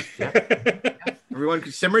 Yes. Everyone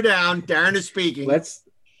can simmer down. Darren is speaking.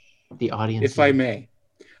 The audience. If I may.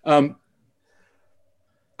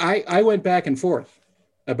 I went back and forth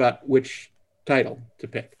about which title to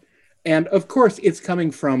pick. And of course, it's coming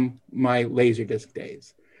from my Laserdisc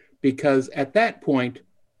days. because at that point,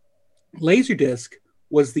 Laserdisc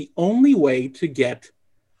was the only way to get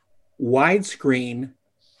widescreen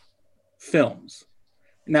films.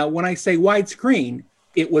 Now, when I say widescreen,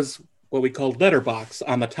 it was what we called letterbox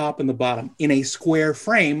on the top and the bottom in a square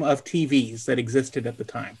frame of TVs that existed at the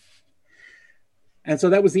time. And so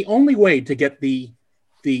that was the only way to get the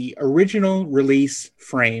original release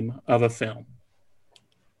frame of a film.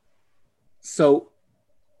 So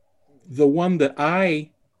the one that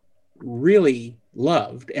I really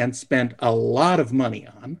loved and spent a lot of money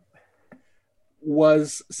on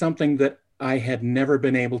was something that I had never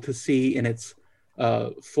been able to see in its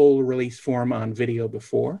full release form on video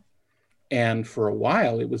before. And for a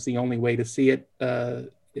while, it was the only way to see it,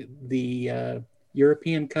 the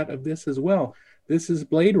European cut of this as well. This is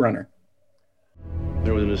Blade Runner.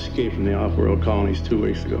 There was an escape from the off-world colonies 2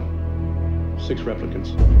 weeks ago. 6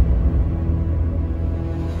 replicants.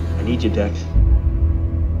 I need you, Dex.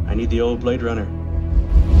 I need the old Blade Runner.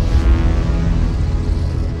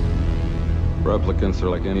 Replicants are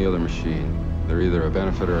like any other machine. They're either a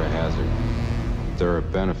benefit or a hazard. If they're a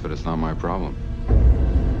benefit, it's not my problem.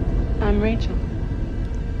 I'm Rachel.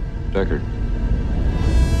 Deckard.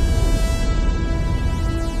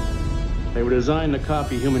 They were designed to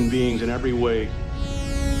copy human beings in every way.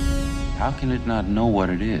 How can it not know what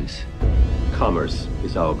it is? Commerce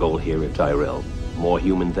is our goal here at Tyrell. More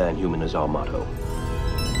human than human is our motto.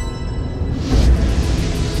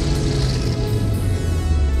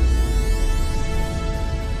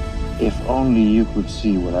 If only you could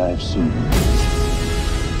see what I've seen.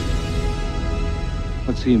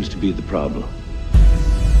 What seems to be the problem?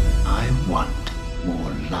 I want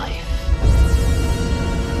more life.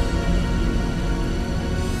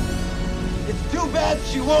 It's too bad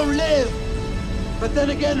she won't live. But then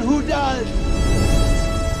again, who does?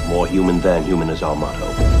 More human than human is our motto.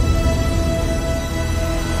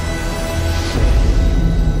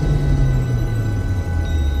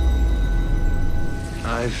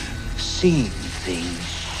 I've seen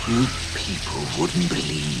things you people wouldn't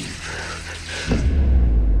believe.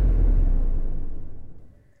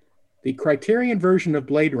 The Criterion version of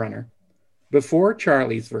Blade Runner, before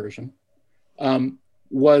Charlie's version,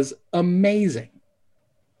 was amazing.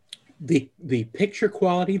 The picture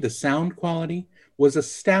quality, the sound quality was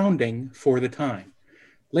astounding for the time.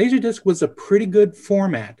 Laserdisc was a pretty good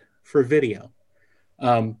format for video,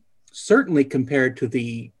 certainly compared to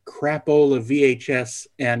the crapola VHS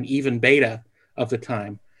and even beta of the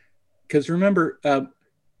time. Because remember,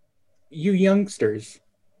 you youngsters,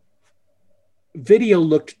 video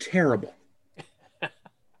looked terrible.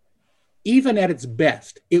 Even at its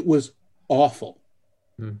best, it was awful.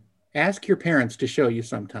 Ask your parents to show you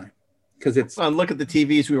sometime. Because it's look at the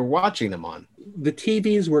TVs we were watching them on. The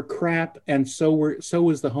TVs were crap, and so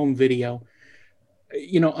was the home video.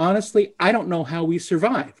 You know, honestly, I don't know how we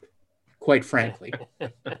survived, quite frankly.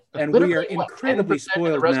 And we are incredibly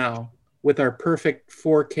spoiled now with our perfect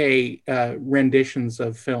 4K renditions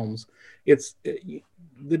of films. It's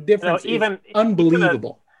the difference is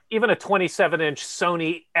unbelievable. Even a 27-inch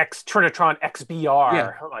Sony Trinitron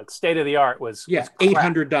XBR, like state of the art, was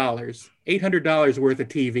 $800. $800 worth of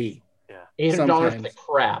TV. $800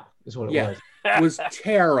 for crap is what it was. It was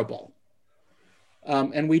terrible.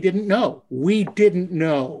 And we didn't know. We didn't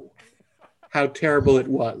know how terrible it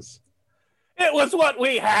was. It was what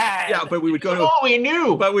we had. Yeah, but we would go to we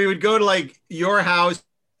knew. But we would go to like your house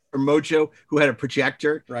or Mojo, who had a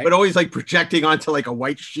projector, right, but always like projecting onto like a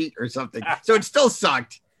white sheet or something. So it still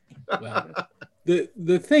sucked. Well,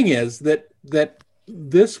 the thing is that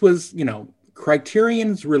this was,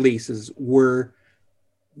 Criterion's releases were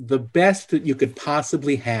the best that you could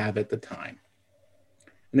possibly have at the time.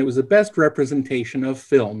 And it was the best representation of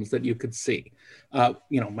films that you could see.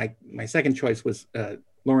 My second choice was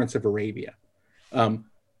Lawrence of Arabia.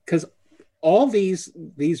 Because all these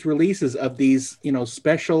releases of these,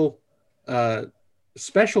 special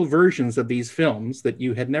versions of these films that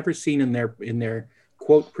you had never seen in their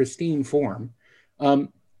quote pristine form,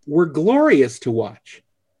 were glorious to watch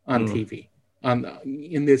on TV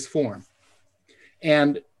in this form.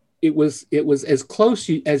 And it was as close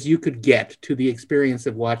as you could get to the experience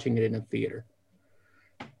of watching it in a theater.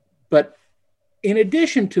 But in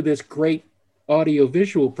addition to this great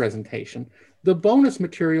audio-visual presentation, the bonus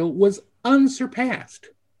material was unsurpassed.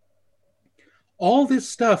 All this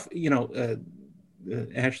stuff,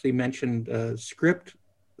 Ashley mentioned script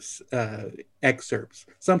excerpts.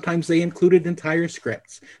 Sometimes they included entire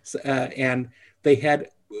scripts, and they had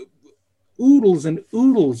oodles and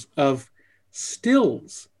oodles of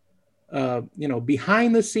stills,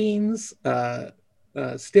 behind the scenes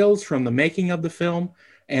stills from the making of the film,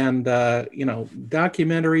 and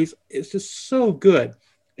documentaries. It's just so good.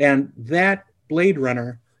 And that Blade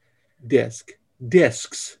Runner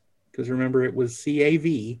discs, because remember it was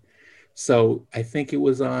CAV, so I think it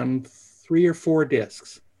was on 3 or 4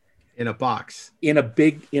 discs in a box, in a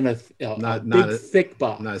big thick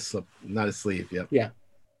box, not a sleeve. Yep. Yeah,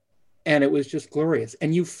 and it was just glorious,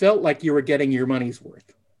 and you felt like you were getting your money's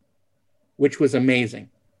worth, which was amazing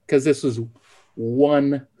because this was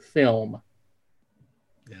one film.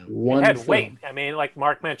 Yeah. It had weight. I mean, like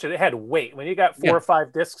Mark mentioned, it had weight. When you got 4 or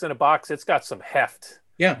 5 discs in a box, it's got some heft.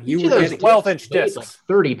 Yeah, you were getting 12-inch discs, like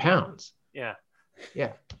 30 pounds. Yeah,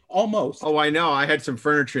 almost. Oh, I know. I had some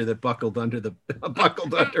furniture that buckled under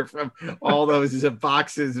from all those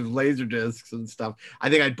boxes of laser discs and stuff. I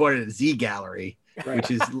think I bought it at Z Gallery,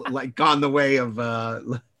 which is like gone the way of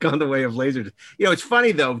laser discs. It's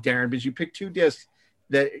funny though, Darren, because you picked 2 discs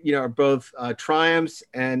that are both triumphs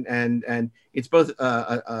and it's both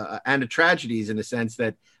and tragedies in the sense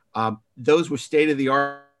that those were state of the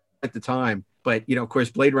art at the time. But of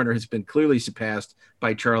course, Blade Runner has been clearly surpassed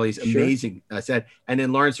by Charlie's amazing set. And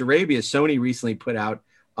then Lawrence of Arabia, Sony recently put out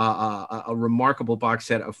a remarkable box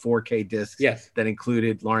set of 4K discs that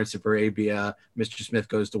included Lawrence of Arabia, Mr. Smith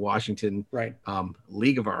Goes to Washington,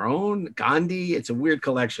 League of Our Own, Gandhi. It's a weird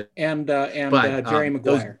collection. And Jerry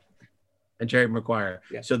Maguire. And Jerry Maguire.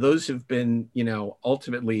 Yeah. So those have been,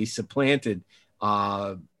 ultimately supplanted,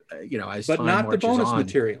 as but time not the marches bonus on.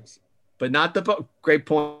 materials. But not the great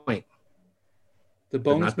point. The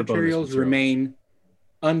bonus materials remain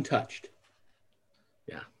untouched.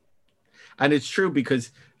 Yeah, and it's true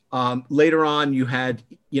because later on you had,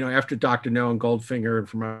 after Dr. No and Goldfinger and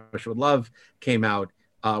From Russia with Love came out,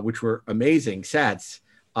 which were amazing sets.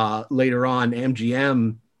 Later on,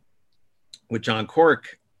 MGM with John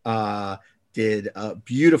Cork did a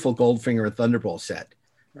beautiful Goldfinger and Thunderball set,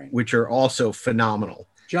 which are also phenomenal.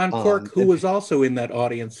 John Cork, who was also in that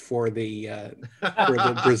audience for the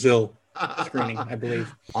Brazil screening, I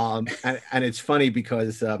believe. And it's funny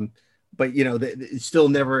because, but it still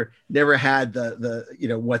never had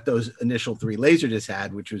the what those initial 3 Laserdiscs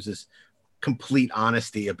had, which was this complete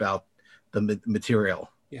honesty about the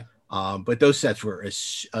material. Yeah. But those sets were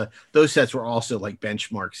also like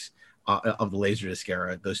benchmarks of the Laserdisc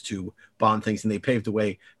era. Those 2 Bond things, and they paved the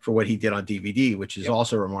way for what he did on DVD, which is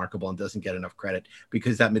also remarkable and doesn't get enough credit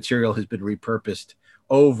because that material has been repurposed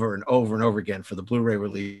over and over and over again for the Blu-ray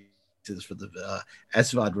release. For the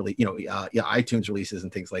SVOD release, iTunes releases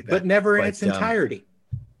and things like that, but never in its entirety.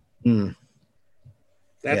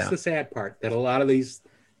 That's the sad part, that a lot of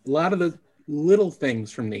the little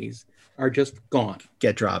things from these are just gone,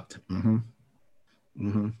 get dropped. And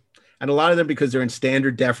a lot of them, because they're in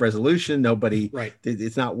standard def resolution, nobody,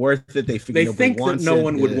 it's not worth it. They think that no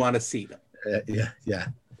one would want to see them. Yeah,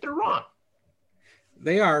 they're wrong.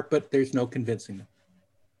 They are, but there's no convincing them.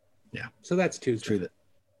 Yeah, so that's Tuesday. True that.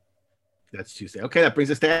 That's Tuesday. Okay, that brings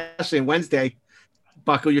us to Ashley and Wednesday.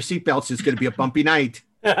 Buckle your seatbelts. It's going to be a bumpy night.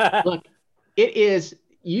 Look, it is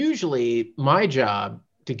usually my job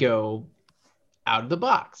to go out of the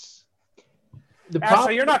box. So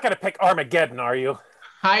you're not going to pick Armageddon, are you?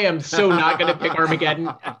 I am so not going to pick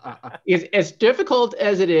Armageddon. As difficult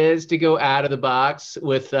as it is to go out of the box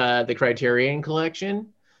with the Criterion collection,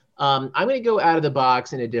 I'm going to go out of the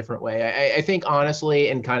box in a different way. I think, honestly,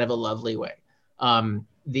 in kind of a lovely way.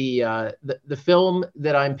 The film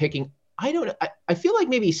that I'm picking, I feel like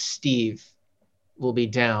maybe Steve will be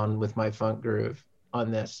down with my funk groove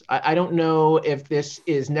on this. I don't know if this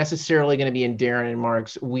is necessarily going to be in Darren and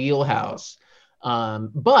Mark's wheelhouse,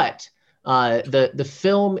 but the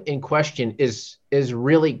film in question is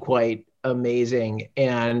really quite amazing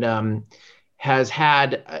and has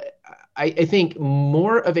had, I think,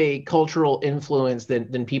 more of a cultural influence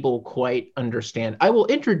than people quite understand. I will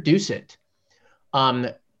introduce it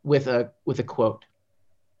with a quote,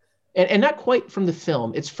 and not quite from the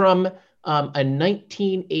film. It's from a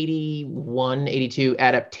 1981-82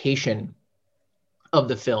 adaptation of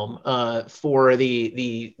the film for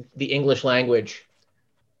the English language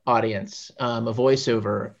audience, a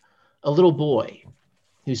voiceover, a little boy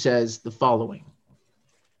who says the following: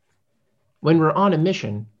 "When we're on a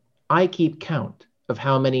mission, I keep count of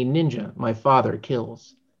how many ninja my father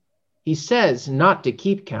kills. He says not to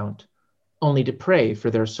keep count, only to pray for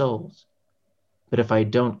their souls. But if I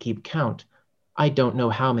don't keep count, I don't know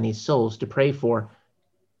how many souls to pray for,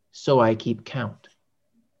 so I keep count.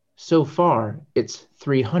 So far, it's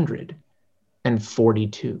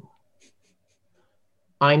 342.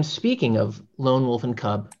 I'm speaking of Lone Wolf and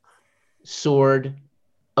Cub, Sword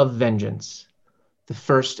of Vengeance, the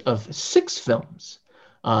first of 6 films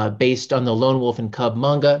based on the Lone Wolf and Cub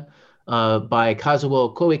manga, by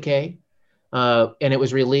Kazuo Koike, and it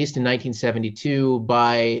was released in 1972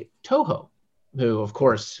 by Toho, who, of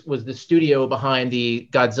course, was the studio behind the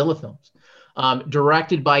Godzilla films.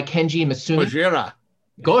 Directed by Kenji Masumi.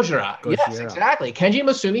 Gojira. Yes, exactly. Kenji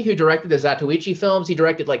Masumi, who directed the Zatoichi films. He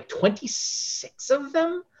directed like 26 of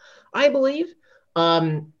them, I believe.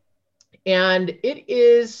 And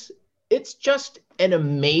it's just an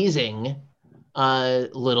amazing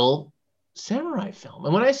little samurai film.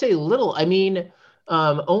 And when I say little, I mean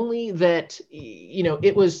only that,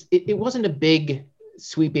 it wasn't a big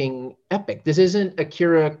sweeping epic. This isn't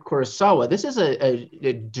Akira Kurosawa. This is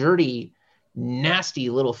a dirty, nasty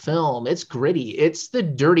little film. It's gritty. It's the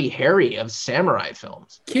Dirty Harry of samurai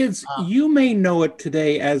films. Kids, you may know it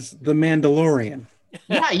today as The Mandalorian.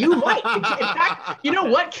 Yeah, you might. In fact, you know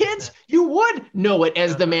what, kids? You would know it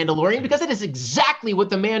as The Mandalorian because it is exactly what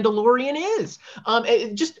The Mandalorian is.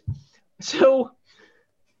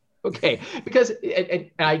 Okay, because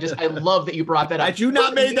I love that you brought that up. Had you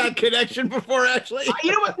not made that connection before, Ashley?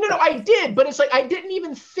 You know what? No, I did, but it's like I didn't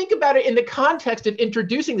even think about it in the context of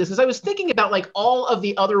introducing this, because I was thinking about like all of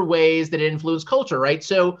the other ways that it influenced culture, right?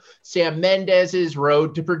 So Sam Mendes's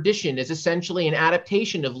Road to Perdition is essentially an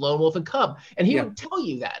adaptation of Lone Wolf and Cub, and he would tell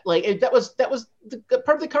you that. Like that was part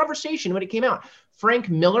of the conversation when it came out. Frank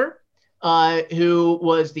Miller, who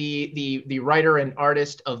was the writer and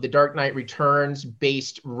artist of The Dark Knight Returns,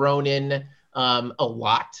 based Ronin a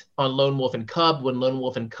lot on Lone Wolf and Cub. When Lone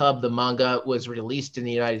Wolf and Cub, the manga, was released in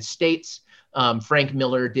the United States, Frank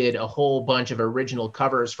Miller did a whole bunch of original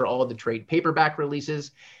covers for all of the trade paperback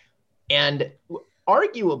releases. And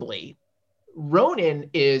arguably,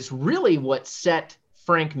 Ronin is really what set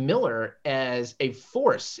Frank Miller as a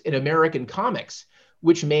force in American comics,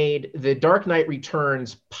 which made The Dark Knight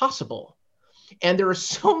Returns possible. And there are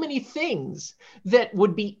so many things that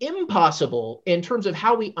would be impossible in terms of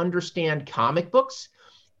how we understand comic books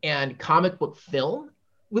and comic book film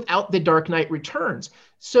without The Dark Knight Returns.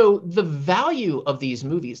 So the value of these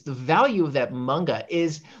movies, the value of that manga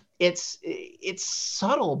is it's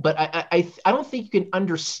subtle, but I don't think you can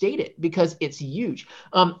understate it because it's huge.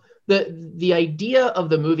 The idea of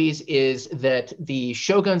the movies is that the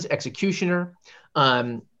Shogun's executioner,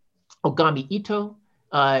 Ogami Ito,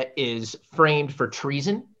 is framed for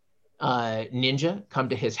treason. Ninja come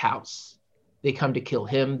to his house. They come to kill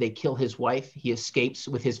him. They kill his wife. He escapes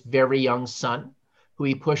with his very young son, who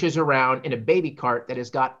he pushes around in a baby cart that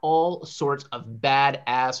has got all sorts of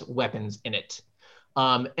badass weapons in it.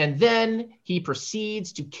 And then he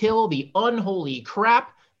proceeds to kill the unholy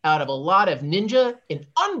crap out of a lot of ninja in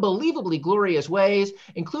unbelievably glorious ways,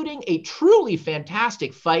 including a truly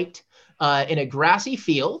fantastic fight in a grassy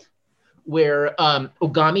field where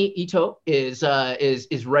Ogami Ito is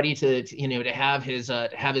ready to have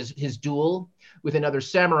his duel with another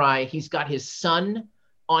samurai. He's got his son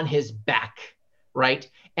on his back, right?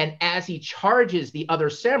 And as he charges the other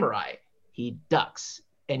samurai, he ducks.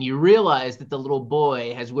 And you realize that the little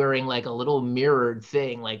boy has wearing like a little mirrored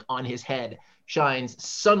thing like on his head, shines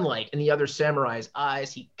sunlight in the other samurai's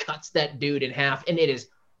eyes. He cuts that dude in half, and it is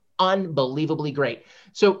unbelievably great.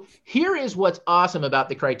 So here is what's awesome about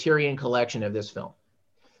the Criterion collection of this film.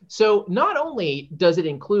 So not only does it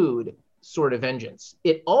include Sword of Vengeance,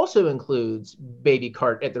 it also includes Baby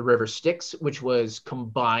Cart at the River Styx, which was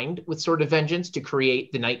combined with Sword of Vengeance to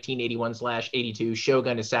create the 1981/82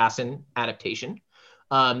 Shogun Assassin adaptation.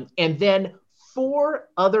 And then 4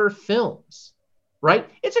 other films, right?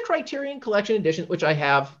 It's a Criterion Collection edition, which I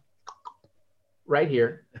have right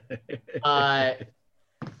here.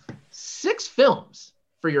 6 films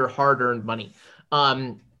for your hard-earned money.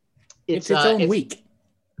 It's its own week.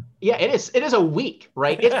 Yeah, it is. It is a week,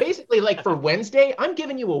 right? It's basically like for Wednesday, I'm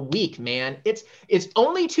giving you a week, man. It's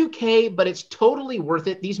only $2K, but it's totally worth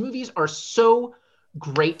it. These movies are so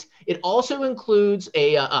great. It also includes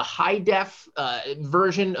a high-def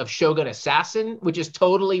version of Shogun Assassin, which is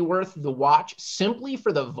totally worth the watch simply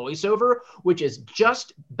for the voiceover, which is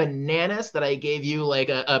just bananas, that I gave you like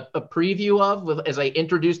a preview of as I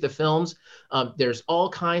introduced the films. There's all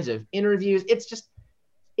kinds of interviews.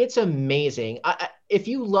 It's amazing. If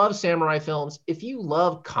you love samurai films, if you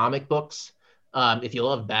love comic books, if you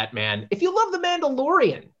love Batman, if you love The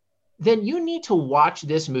Mandalorian, then you need to watch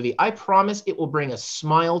this movie. I promise it will bring a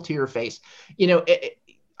smile to your face. You know,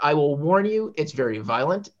 I will warn you, it's very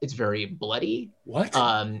violent. It's very bloody. What?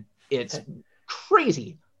 It's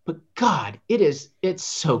crazy, but God, it's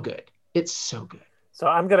so good. It's so good. So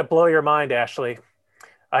I'm going to blow your mind, Ashley.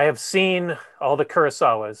 I have seen all the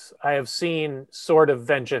Kurosawas. I have seen Sword of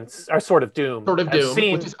Vengeance, or Sword of Doom. Sword of Doom,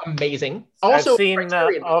 which is amazing. Also,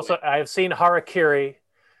 I have seen Harakiri.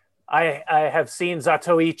 I have seen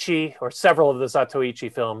Zatoichi, or several of the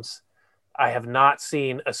Zatoichi films. I have not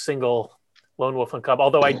seen a single Lone Wolf and Cub,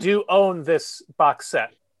 although I do own this box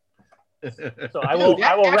set. So I will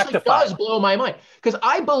rectify. Does blow my mind, because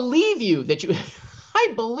I believe you that you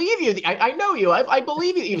I believe you. I know you. I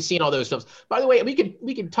believe you. You've seen all those films. By the way, we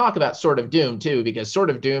could talk about Sword of Doom too, because Sword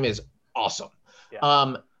of Doom is awesome.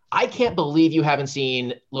 Yeah. I can't believe you haven't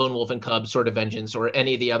seen Lone Wolf and Cub, Sword of Vengeance, or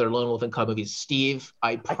any of the other Lone Wolf and Cub movies. Steve,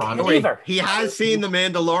 I promise. He has seen The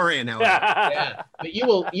Mandalorian, however. Yeah, but you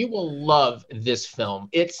will love this film.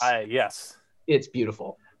 It's it's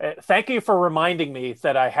beautiful. Thank you for reminding me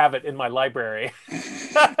that I have it in my library.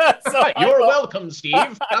 You're welcome,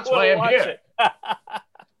 Steve. That's why I'm here.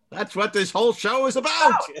 That's what this whole show is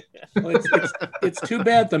about. Well, it's too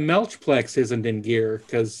bad the Melchplex isn't in gear,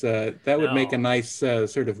 because that would make a nice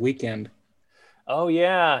sort of weekend. Oh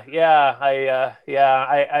yeah.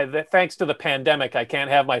 I thanks to the pandemic, I can't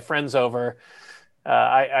have my friends over.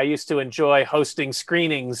 I used to enjoy hosting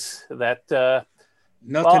screenings that.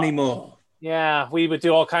 Not anymore. Yeah, we would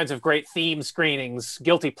do all kinds of great theme screenings,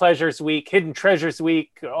 Guilty Pleasures Week, Hidden Treasures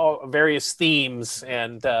Week, all various themes,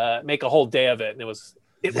 and make a whole day of it. And it was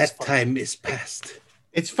time is past.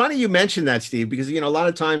 It's funny you mentioned that, Steve, because a lot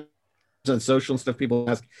of times on social and stuff, people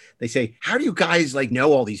ask, they say, "How do you guys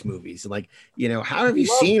know all these movies? And how have you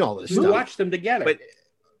seen all this stuff?" We watched them together.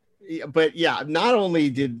 But yeah, not only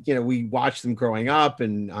did we watch them growing up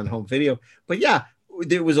and on home video, but yeah,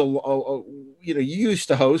 there was you used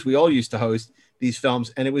to host. We all used to host these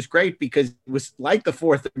films, and it was great because it was like the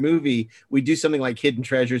fourth movie. We do something like Hidden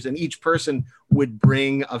Treasures, and each person would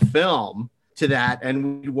bring a film to that,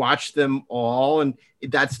 and we'd watch them all, and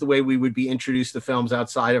that's the way we would be introduced to films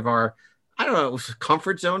outside of our, I don't know,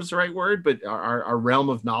 comfort zone is the right word, but our realm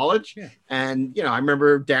of knowledge. Yeah. And I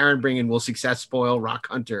remember Darren bringing Will Success Spoil, Rock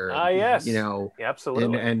Hunter. Yes,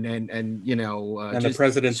 absolutely, and and just the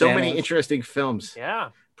President's so Analyst. many interesting films. Yeah,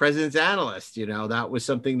 President's Analyst. That was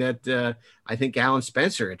something that I think Alan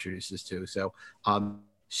Spencer introduced us to. So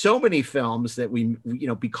so many films that we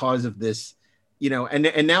because of this.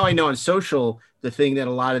 And now I know on social, the thing that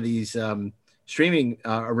a lot of these streaming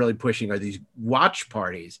are really pushing are these watch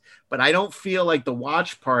parties. But I don't feel like the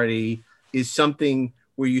watch party is something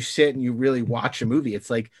where you sit and you really watch a movie. It's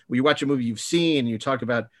like when you watch a movie you've seen and you talk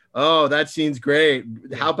about, oh, that scene's great.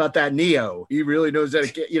 How about that Neo? He really knows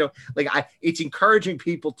that. It's encouraging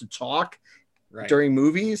people to talk during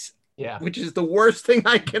movies. Yeah, which is the worst thing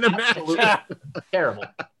I can imagine. Terrible.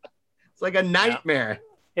 It's like a nightmare.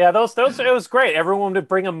 Yeah, those it was great. Everyone would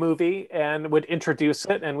bring a movie and would introduce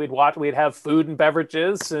it, and we'd watch. We'd have food and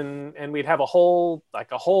beverages, and we'd have a whole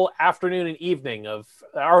afternoon and evening of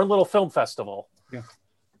our little film festival.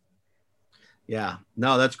 Yeah.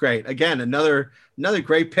 No, that's great. Again, another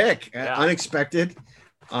great pick. Unexpected.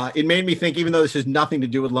 It made me think, even though this has nothing to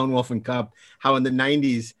do with Lone Wolf and Cub, how in the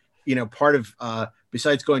 90s, part of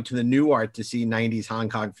besides going to the New Art to see 90s Hong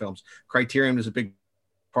Kong films, Criterion was a big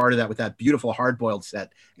part of that with that beautiful Hard-Boiled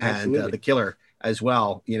set and The Killer as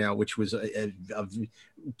well, which was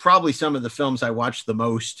probably some of the films I watched the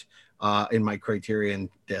most in my Criterion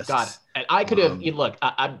discs. God, and I could have look.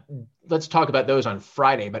 Let's talk about those on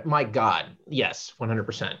Friday. But my God, yes,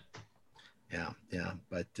 100%. Yeah.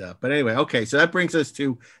 But anyway, okay. So that brings us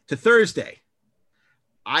to Thursday.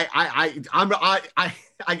 I've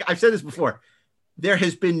said this before. There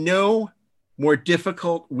has been no more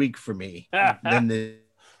difficult week for me than this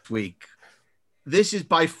week. This is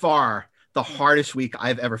by far the hardest week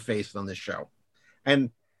I've ever faced on this show. And,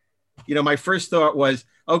 my first thought was,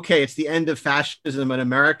 okay, it's the end of fascism in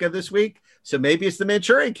America this week. So maybe it's the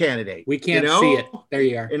Manchurian Candidate. We can't see it. There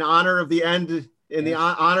you are. In honor of the end,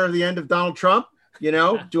 honor of the end of Donald Trump,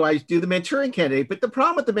 do I do the Manchurian Candidate? But the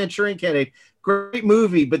problem with the Manchurian Candidate, great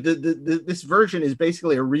movie, but this version is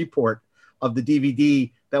basically a report of the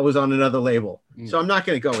DVD that was on another label. So I'm not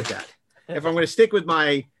going to go with that. If I'm going to stick with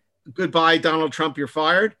my goodbye, Donald Trump, you're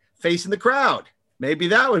fired, Facing the Crowd, maybe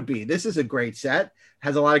that would be. This is a great set.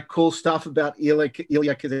 Has a lot of cool stuff about Ilya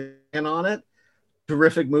Kazan on it.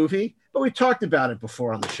 Terrific movie. But we talked about it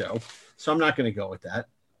before on the show, so I'm not going to go with that.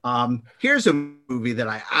 Here's a movie that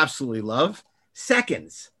I absolutely love.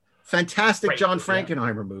 Seconds. Fantastic great, John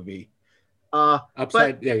Frankenheimer movie.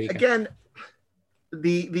 Upside, there you go. Again,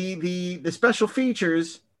 the special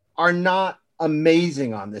features are not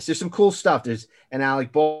amazing on this. There's some cool stuff. There's an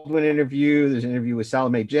Alec Baldwin interview. There's an interview with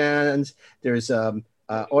Salome Jans. There's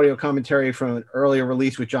audio commentary from an earlier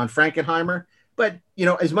release with John Frankenheimer. But,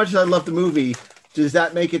 as much as I love the movie, does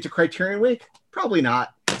that make it to Criterion Week? Probably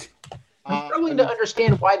not. I'm struggling to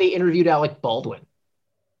understand why they interviewed Alec Baldwin.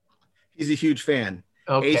 He's a huge fan.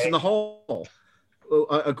 Okay. Ace in the Hole.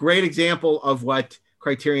 a great example of what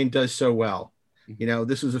Criterion does so well. You know,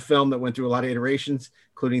 this was a film that went through a lot of iterations,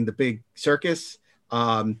 including the big circus.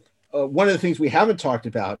 One of the things we haven't talked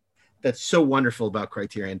about that's so wonderful about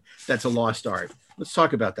Criterion, that's a lost art. Let's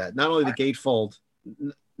talk about that. Not only the gatefold,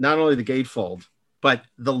 but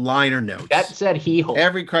the liner notes. That said he-hole.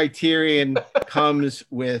 Every Criterion comes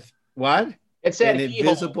with what? It said an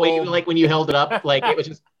invisible. Like when you held it up, like it was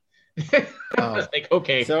just like,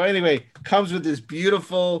 okay. So anyway, comes with this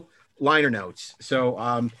beautiful liner notes.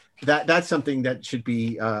 So that's something that should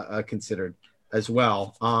be considered as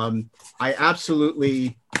well. I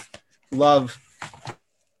absolutely love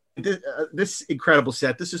this incredible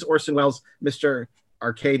set. This is Orson Welles' Mr.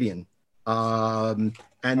 Arcadian. And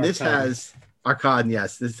this has Arcadian,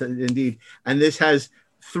 yes, this indeed. And this has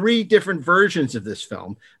 3 different versions of this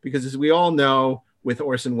film, because as we all know with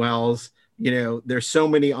Orson Welles, you know, there's so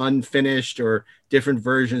many unfinished or different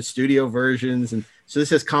versions, studio versions. And so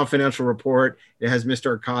this has Confidential Report. It has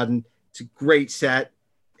Mr. Arcadian. It's a great set.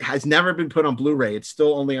 It has never been put on Blu-ray. It's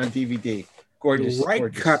still only on DVD. Gorgeous. The right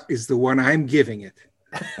gorgeous. cut is the one I'm giving it.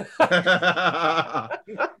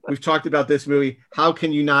 We've talked about this movie. How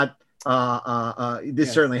can you not?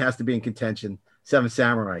 This certainly has to be in contention. Seven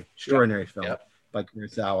Samurai, extraordinary film by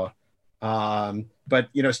Kurosawa. But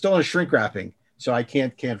you know, still in shrink wrapping, so I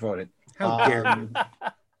can't vote it. How dare you?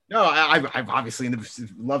 No, I've obviously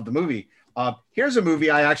loved the movie. Here's a movie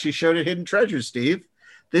I actually showed at Hidden Treasures, Steve.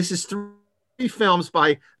 This is 3 films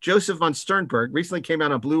by Joseph von Sternberg. Recently came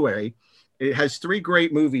out on Blu-ray. It has 3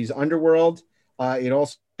 great movies. Underworld. It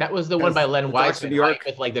also that was the one by Len Wiseman, right?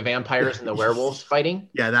 With like the vampires and the werewolves fighting.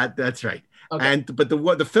 Yeah, that's right. Okay. But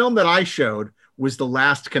the film that I showed was The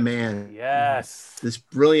Last Command. Yes. This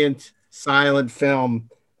brilliant silent film,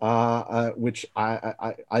 which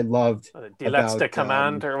I loved. Die letzte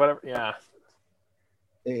Command or whatever. Yeah.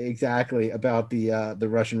 Exactly, about the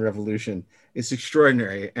Russian Revolution. It's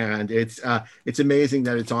extraordinary, and it's amazing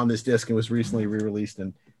that it's on this disc and was recently re-released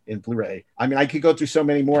in Blu-ray. I mean, I could go through so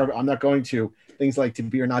many more, but I'm not going to. Things like To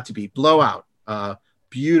Be or Not to Be, Blowout,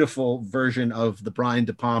 beautiful version of the Brian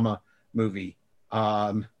De Palma movie.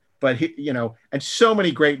 But you know, and so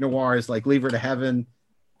many great noirs like Leave Her to Heaven,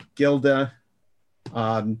 Gilda,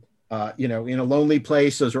 you know, In a Lonely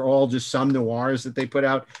Place. Those are all just some noirs that they put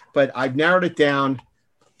out. But I've narrowed it down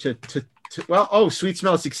to Sweet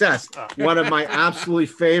Smell of Success, one of my absolutely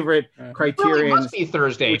favorite Criterions. It must be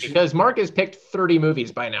Thursday because Mark has picked 30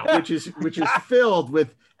 movies by now, which is filled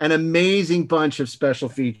with an amazing bunch of special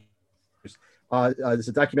features. There's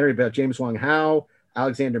a documentary about James Wong Howe,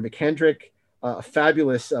 Alexander McKendrick,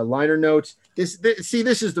 fabulous liner notes. This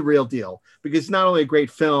is the real deal, because it's not only a great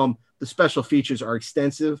film, the special features are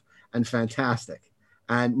extensive and fantastic,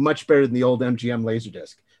 and much better than the old MGM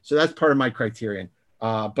Laserdisc. So that's part of my Criterion.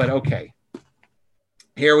 But okay,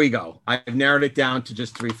 here we go. I've narrowed it down to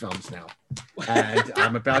just 3 films now, and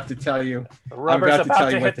I'm about to tell you. The rubber's about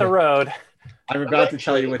to hit the road. I'm about to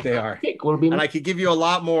tell you what they are. And I could give you a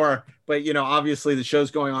lot more, but you know, obviously the show's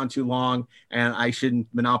going on too long and I shouldn't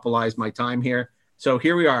monopolize my time here. So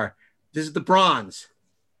here we are. This is The Bronze,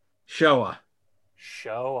 Shoah.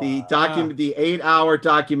 The 8-hour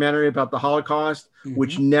documentary about the Holocaust,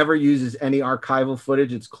 which never uses any archival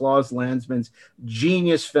footage. It's Klaus Landsman's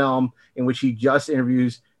genius film in which he just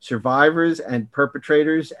interviews survivors and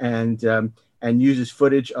perpetrators and uses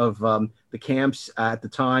footage of the camps at the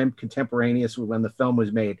time, contemporaneous with when the film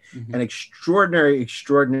was made. An extraordinary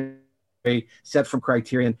set from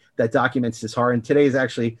Criterion that documents this horror. And today is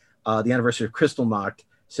actually the anniversary of Kristallnacht.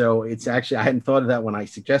 So it's actually, I hadn't thought of that when I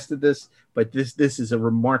suggested this, but this is a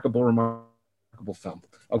remarkable film.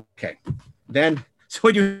 Okay. Then, so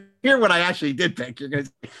when you hear what I actually did pick, you're going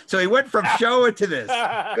to say, so he went from Shoah to this.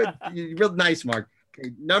 Good, real nice, Mark.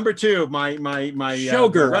 Okay, number 2, my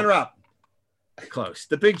Showgirl. runner-up. Close.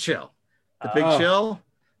 The Big Chill. The Big Chill.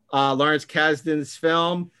 Lawrence Kasdan's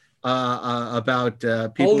film about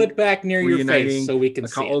people. Hold it back near your face so we can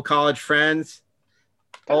see old college friends.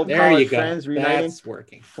 Old there college you go. friends reuniting. That's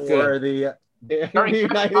working. For the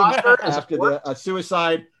reuniting after the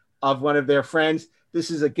suicide of one of their friends.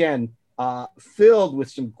 This is again filled with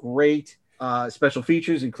some great special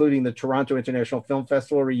features, including the Toronto International Film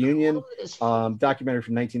Festival reunion documentary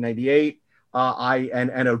from 1998.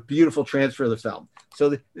 And a beautiful transfer of the film.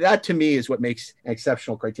 So that to me is what makes an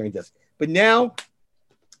exceptional Criterion disc. But now,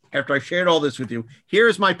 after I've shared all this with you,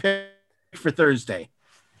 here's my pick for Thursday.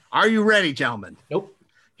 Are you ready, gentlemen? Nope.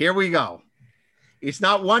 Here we go. It's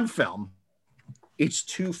not one film. It's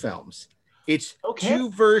 2 films. It's 2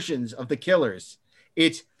 versions of The Killers.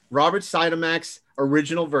 It's Robert Siodmak's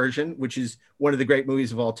original version, which is one of the great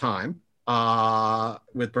movies of all time,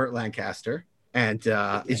 with Burt Lancaster. and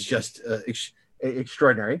it's just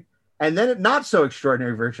extraordinary. And then a not so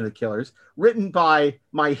extraordinary version of the Killers, written by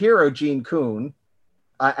my hero Gene Coon,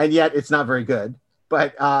 and yet it's not very good.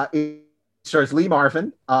 But it stars Lee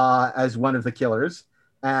Marvin as one of the killers,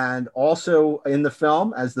 and also in the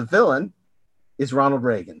film as the villain is Ronald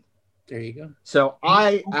Reagan. There you go. So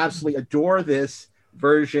I absolutely adore this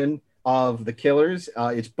version of the Killers.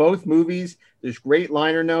 It's both movies. There's great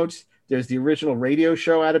liner notes. There's the original radio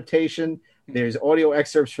show adaptation. There's audio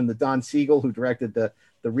excerpts from the Don Siegel who directed the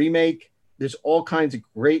remake. There's all kinds of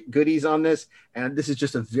great goodies on this. And this is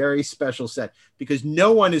just a very special set because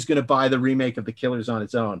no one is going to buy the remake of the Killers on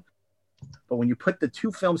its own. But when you put the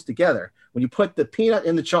two films together, when you put the peanut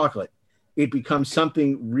in the chocolate, it becomes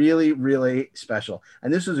something really, really special.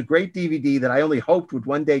 And this was a great DVD that I only hoped would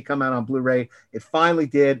one day come out on Blu-ray. It finally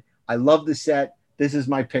did. I love the set. This is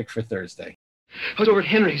my pick for Thursday. I was over at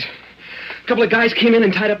Henry's. A couple of guys came in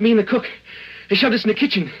and tied up me and the cook. They shoved us in the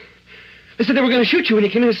kitchen. They said they were going to shoot you when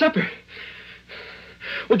you came in to supper.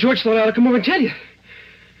 Well, George thought I'd come over and tell you.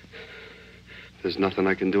 There's nothing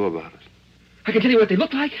I can do about it. I can tell you what they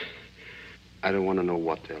look like. I don't want to know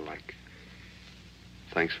what they're like.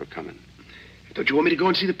 Thanks for coming. Don't you want me to go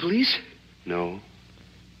and see the police? No.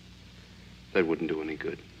 That wouldn't do any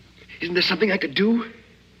good. Isn't there something I could do?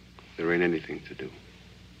 There ain't anything to do.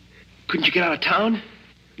 Couldn't you get out of town?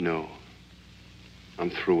 No. I'm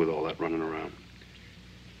through with all that running around.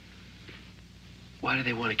 Why do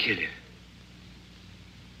they want to kill you?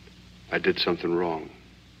 I did something wrong.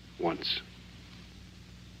 Once.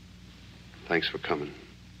 Thanks for coming.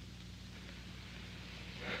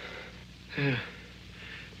 Yeah.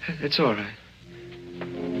 It's all right.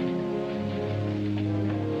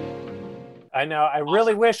 I know. I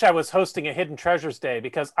really wish I was hosting a Hidden Treasures Day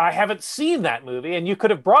because I haven't seen that movie, and you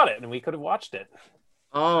could have brought it, and we could have watched it.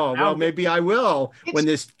 Oh, well, maybe I will when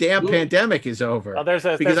this damn pandemic is over. Well,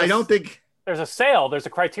 because I don't think there's a sale. There's a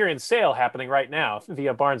Criterion sale happening right now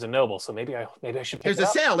via Barnes and Noble. So maybe I should pick there's it a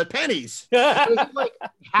up. sale at Penny's. Is it like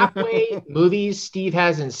halfway movies Steve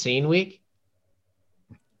hasn't seen week?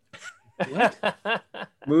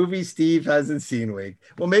 Movie Steve hasn't seen week.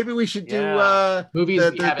 Well, maybe we should do movies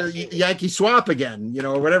the Yankee Swap again,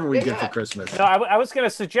 or whatever we did for Christmas. No, I was going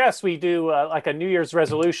to suggest we do like a New Year's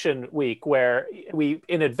resolution week where we,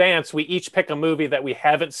 in advance, we each pick a movie that we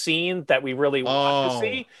haven't seen that we really want to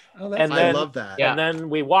see. And then, I love that. And then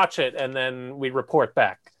we watch it and then we report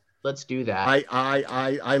back. Let's do that.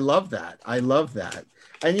 I love that. I love that.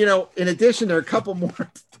 And in addition, there are a couple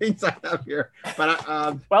more things I have here. But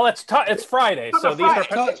well, it's Friday, so these are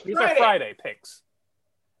Friday picks.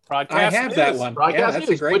 Broadcast I have news. that one. Broadcast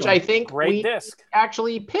news, which I think great disc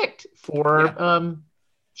actually picked for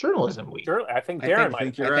journalism week. Sure, I think Darren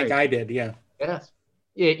might. I think I did. Yeah. Yes.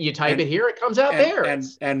 You type it here, it comes out there.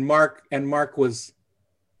 And Mark was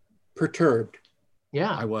perturbed.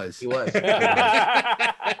 Yeah, I was. He was.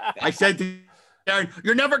 I said to Darren,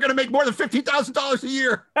 "You're never going to make more than $15,000 a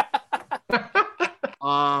year."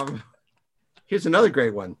 Here's another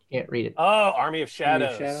great one. Can't read it. Oh, Army of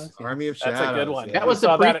Shadows. Army of Shadows. That's a good one. Yeah. That was the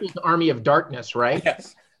prequel to Army of Darkness, right?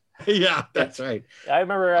 Yes. Yeah, that's right. I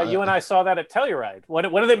remember you and I saw that at Telluride. One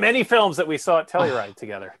of the many films that we saw at Telluride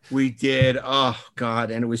together. We did. Oh God,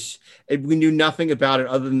 and we knew nothing about it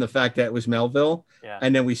other than the fact that it was Melville. Yeah.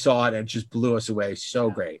 And then we saw it and it just blew us away. So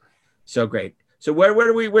great, so great. So where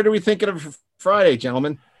are we thinking of Friday,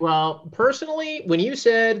 gentlemen? Well, personally, when you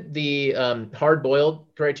said the hard-boiled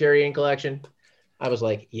Criterion collection, I was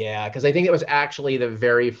like, yeah, because I think it was actually the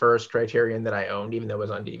very first Criterion that I owned, even though it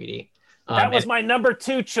was on DVD. That was my number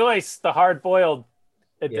 2 choice, the hard-boiled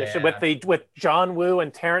edition with John Woo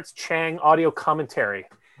and Terrence Chang audio commentary.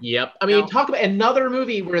 Yep. I mean, talk about another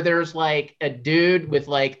movie where there's like a dude with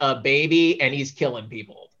like a baby and he's killing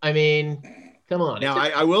people. I mean, come on. Now,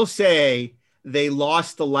 I will say they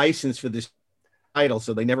lost the license for this title,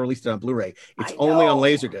 so they never released it on Blu-ray. It's only on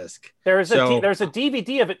Laserdisc. There's a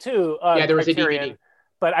DVD of it too. There was a DVD.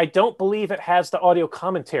 But I don't believe it has the audio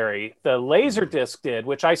commentary. The Laserdisc did,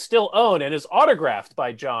 which I still own and is autographed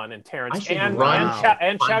by John and Terrence and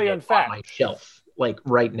Chow Yun-fat. On my shelf, like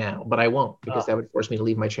right now, but I won't because that would force me to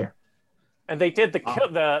leave my chair. And they did the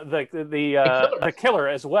Killer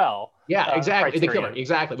as well. Yeah, exactly. The Killer,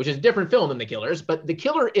 exactly, which is a different film than The Killers, but The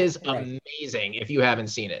Killer is amazing if you haven't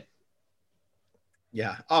seen it.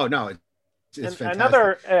 Yeah. Oh no, it's fantastic.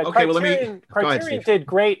 Another okay, Criterion did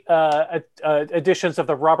great editions of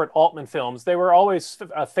the Robert Altman films. They were always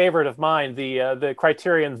a favorite of mine. The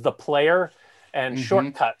Criterion The Player and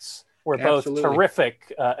Shortcuts were both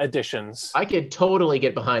terrific editions. I could totally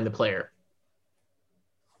get behind The Player.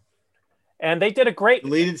 And they did a great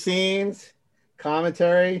deleted scenes,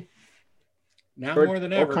 commentary. Now more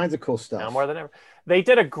than ever. All kinds of cool stuff. Now more than ever. They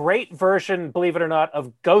did a great version, believe it or not,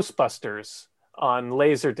 of Ghostbusters on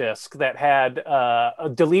Laserdisc that had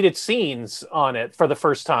deleted scenes on it for the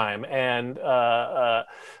first time, and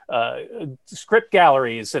script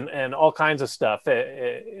galleries and all kinds of stuff.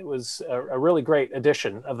 It was a really great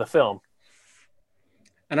edition of the film.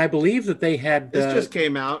 And I believe that they had... This just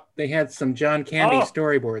came out. They had some John Candy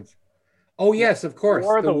storyboards. Oh, yes, of course.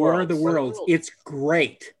 War of the Worlds. It's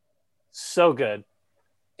great. So good.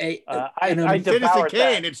 I Citizen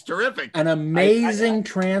Kane. It's terrific. An amazing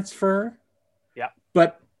transfer. Yeah.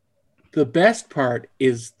 But the best part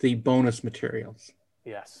is the bonus materials.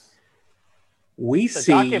 Yes. The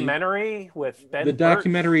documentary with Ben Burt. The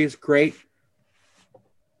documentary is great.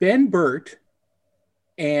 Ben Burt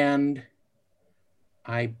and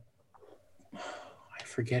I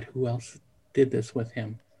forget who else did this with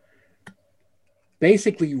him.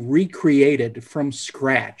 Basically recreated from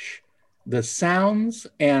scratch the sounds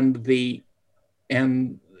and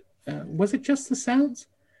was it just the sounds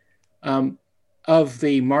of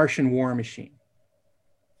the Martian war machine,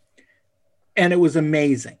 and it was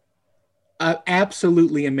amazing,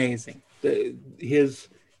 absolutely amazing. His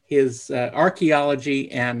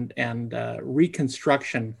archaeology and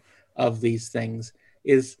reconstruction of these things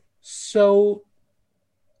is so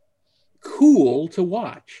cool to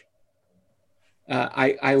watch.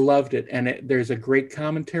 I loved it, and there's a great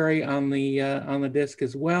commentary on the disc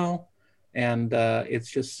as well, and it's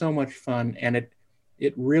just so much fun, and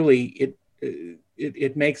it really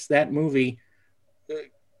makes that movie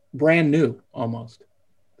brand new almost.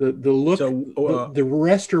 The look, the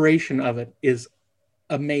restoration of it is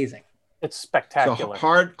amazing. It's spectacular.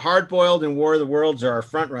 So Hard Boiled and War of the Worlds are our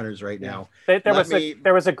front runners right now.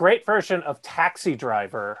 There was a great version of Taxi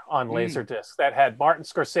Driver on Laserdisc that had Martin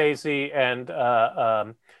Scorsese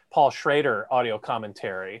and Paul Schrader audio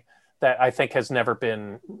commentary that I think has never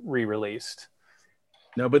been re-released.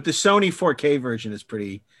 No, but the Sony 4K version is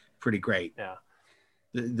pretty great. Yeah.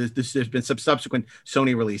 There's been some subsequent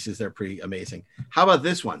Sony releases that are pretty amazing. How about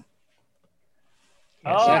this one?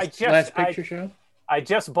 Last Picture Show? I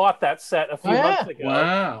just bought that set a few months ago.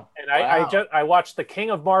 Wow! And I watched The King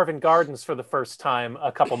of Marvin Gardens for the first time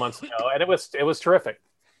a couple months ago, and it was terrific.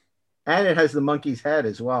 And it has the monkey's head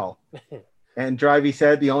as well. And Drivey's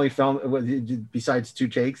Head, the only film besides Two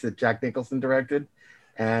Jakes that Jack Nicholson directed,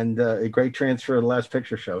 and a great transfer of the Last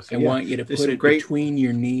Picture Show. So I want you to put it between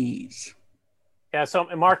your knees. Yeah, so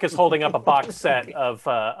Mark is holding up a box set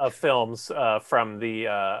of films from the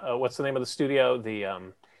what's the name of the studio?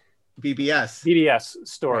 The BBS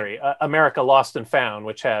story, right. America Lost and Found,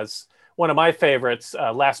 which has one of my favorites,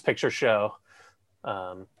 Last Picture Show,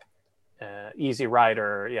 Easy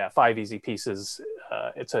Rider, 5 easy pieces.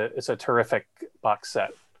 It's a terrific box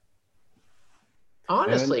set.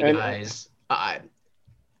 Honestly, guys,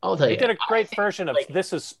 I'll tell you, they did a great version of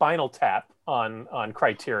This Is Spinal Tap on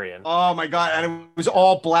Criterion. Oh my god! And it was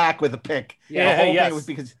all black with a pick. Yeah, the whole thing was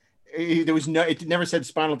because there was it never said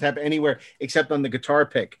Spinal Tap anywhere except on the guitar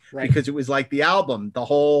pick, right? Because it was like the album, the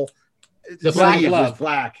black was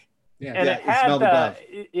black. Yeah. And it had,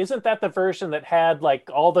 isn't that the version that had like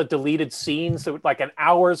all the deleted scenes, like an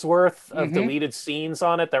hour's worth of deleted scenes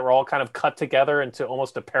on it that were all kind of cut together into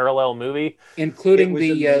almost a parallel movie, including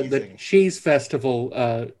the Cheese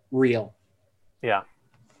Festival reel. Yeah.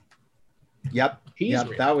 Yep.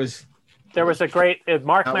 That was. There was a great.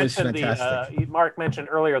 Mark mentioned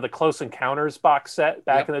earlier the Close Encounters box set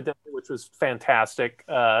back in the day, which was fantastic.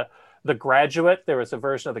 The Graduate, there was a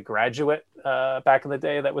version of The Graduate back in the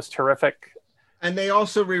day that was terrific. And they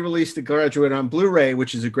also re-released The Graduate on Blu-ray,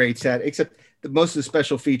 which is a great set, except that most of the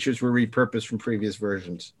special features were repurposed from previous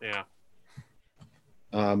versions. Yeah.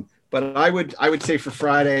 But I would say for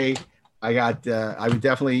Friday, I would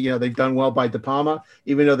definitely, they've done well by De Palma,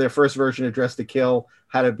 even though their first version of Dress to Kill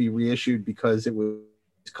had to be reissued because it was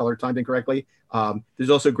color timed incorrectly. There's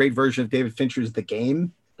also a great version of David Fincher's The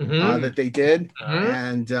Game that they did.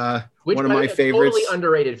 And which one of my favorites. Totally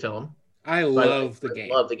underrated film. I love The Game.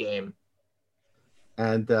 Love The Game.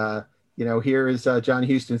 And, here is John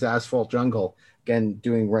Huston's Asphalt Jungle, again,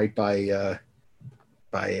 doing right by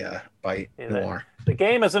noir. The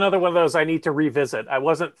Game is another one of those I need to revisit. I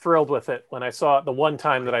wasn't thrilled with it when I saw it the one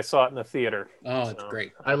time that I saw it in the theater. Oh, it's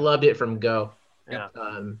great. I loved it from go. Yeah.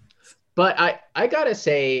 But I gotta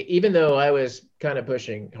say, even though I was kind of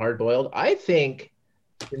pushing Hard Boiled, I think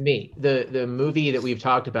to me, the movie that we've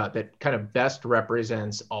talked about that kind of best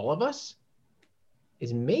represents all of us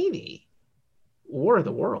is maybe War of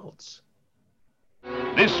the Worlds.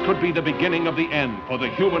 This could be the beginning of the end for the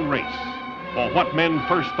human race. For what men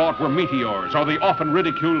first thought were meteors or the often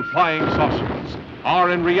ridiculed flying saucers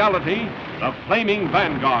are in reality the flaming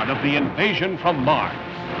vanguard of the invasion from Mars.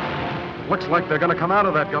 Looks like they're going to come out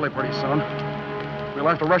of that gully pretty soon. We'll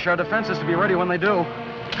have to rush our defenses to be ready when they do.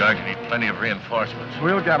 We're going to need plenty of reinforcements.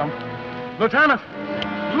 We'll get them. Lieutenant,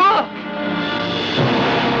 look!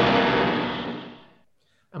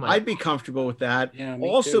 I'd be comfortable with that. Yeah,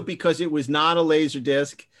 also too. because it was not a laser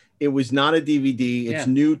disc. It was not a DVD. It's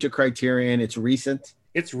new to Criterion. It's recent.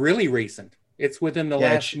 It's really recent. It's within the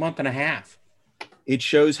last month and a half. It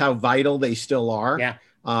shows how vital they still are. Yeah.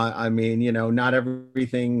 I mean, not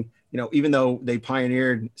everything, even though they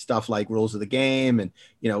pioneered stuff like Rules of the Game and,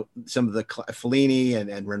 some of the Fellini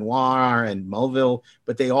and Renoir and Mulville,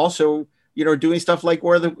 but they also, are doing stuff like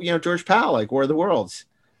George Powell, like War of the Worlds.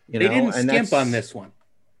 They didn't skimp on this one.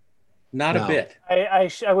 Not a bit.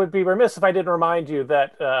 I would be remiss if I didn't remind you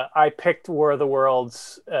that I picked War of the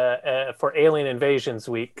Worlds for Alien Invasions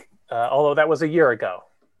Week, although that was a year ago.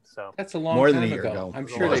 So that's a long more time than a year ago. I'm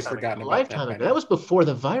sure they've forgotten about that. That was before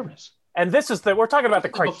the virus. And this is we're talking about the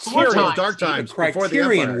Criterion. Dark Times. The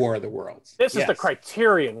Criterion War of the Worlds. This is the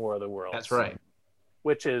Criterion War of the Worlds. That's right.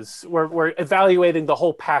 Which is we're evaluating the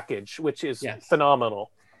whole package, which is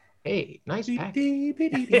phenomenal. Hey, nice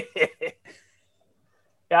package.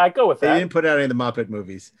 Yeah, I go with that. They didn't put out any of the Muppet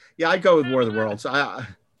movies. Yeah, I go with War of the Worlds. I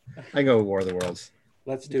go with War of the Worlds.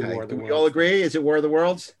 Let's do War of the Do Worlds. we all agree? Is it War of the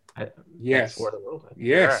Worlds? Yes. War of the Worlds.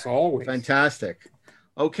 Yes, always. Fantastic.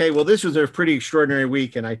 Okay, well, this was a pretty extraordinary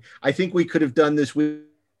week, and I think we could have done this week,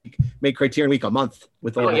 make Criterion Week a month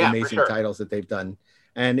with all the amazing titles that they've done.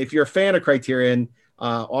 And if you're a fan of Criterion,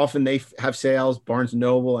 often they have sales, Barnes &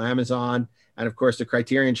 Noble, Amazon, and of course the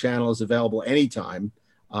Criterion channel is available anytime.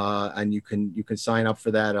 And you can sign up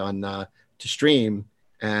for that on to stream,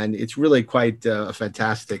 and it's really quite a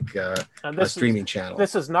fantastic streaming channel.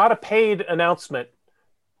 This is not a paid announcement,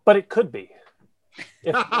 but it could be.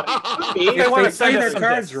 If they want to play their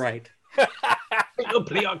cards right. They'll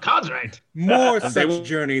play our cards right. More such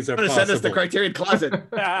journeys are possible. Send us the Criterion closet.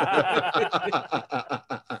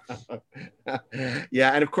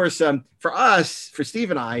 Yeah, and of course, for us, for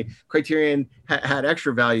Steve and I, Criterion had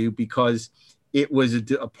extra value because it was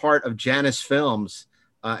a part of Janus Films,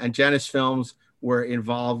 and Janus Films were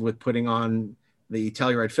involved with putting on the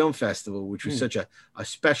Telluride Film Festival, which was such a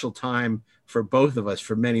special time for both of us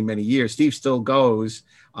for many, many years. Steve still goes.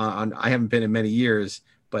 I haven't been in many years,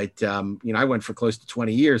 but I went for close to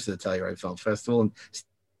 20 years to the Telluride Film Festival, and he's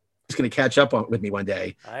going to catch up with me one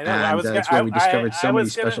day. I know. And that's where we discovered so many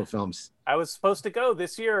special films. I was supposed to go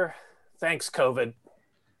this year. Thanks, COVID.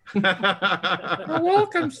 You're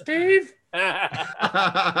welcome, Steve.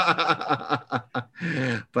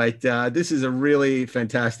 But this is a really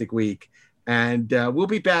fantastic week, and we'll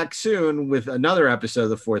be back soon with another episode of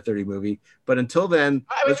the 4:30 movie. But until then,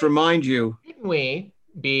 let's remind you, shouldn't we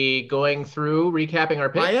be going through recapping our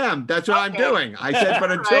picks? I am. That's what I'm doing. I said,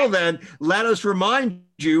 but until then, let us remind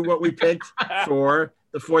you what we picked for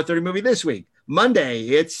the 4:30 movie this week. Monday,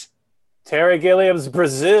 it's Terry Gilliam's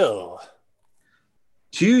Brazil.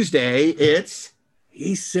 Tuesday, it's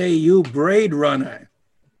He Say You Braid Runner.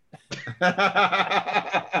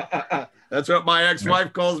 That's what my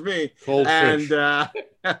ex-wife calls me. Cold and fish.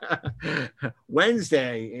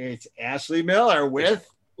 Wednesday, it's Ashley Miller with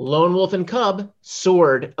Lone Wolf and Cub,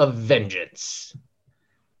 Sword of Vengeance.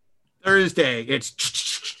 Thursday, it's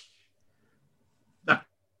The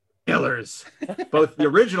Killers, both the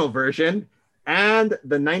original version and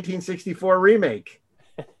the 1964 remake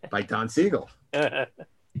by Don Siegel.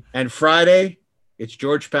 And Friday, it's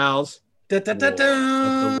George Powell's War of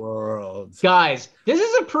the Worlds. Guys, this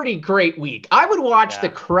is a pretty great week. I would watch the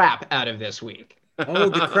crap out of this week. Oh,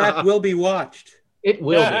 the crap will be watched. It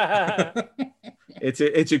will be.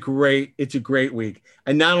 It's a great week.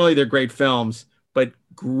 And not only they're great films, but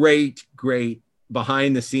great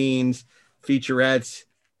behind the scenes featurettes,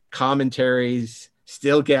 commentaries,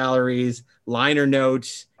 still galleries, liner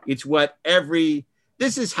notes. It's what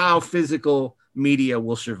this is how physical media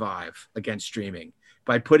will survive against streaming,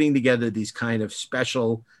 by putting together these kind of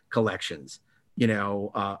special collections.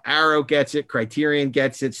 Arrow gets it, Criterion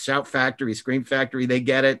gets it, Shout Factory, Scream Factory, they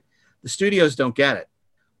get it. The studios don't get it.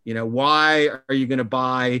 Why are you going to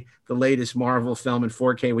buy the latest Marvel film in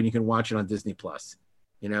 4K when you can watch it on Disney Plus?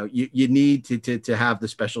 You need to have the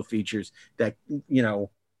special features that,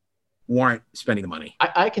 warrant spending the money.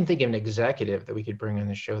 I can think of an executive that we could bring on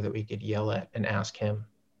the show that we could yell at and ask him.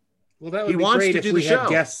 Well, that would be great if we had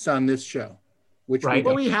guests on this show. Which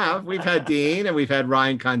we've had Dean and we've had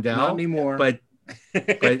Ryan Condell. Not anymore. But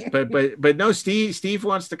no, Steve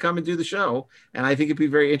wants to come and do the show, and I think it'd be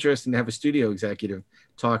very interesting to have a studio executive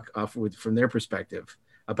talk from their perspective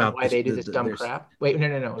about why they do this dumb crap. Wait,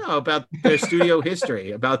 no. No, about their studio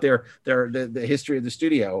history, about the history of the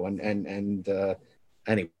studio, and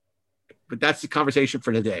anyway. But that's the conversation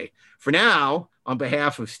for today. For now, on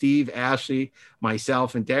behalf of Steve, Ashley,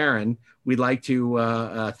 myself, and Darren, we'd like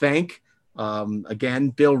to thank again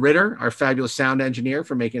Bill Ritter, our fabulous sound engineer,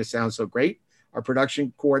 for making it sound so great. Our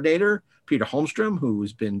production coordinator, Peter Holmstrom,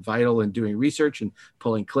 who's been vital in doing research and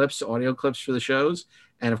pulling audio clips for the shows.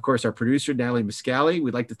 And of course, our producer, Natalie Miscali.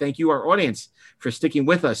 We'd like to thank you, our audience, for sticking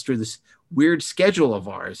with us through this weird schedule of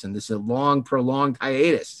ours and this long, prolonged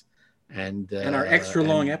hiatus. And our extra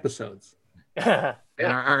long episodes. And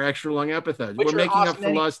our extra long episodes. We're making awesome up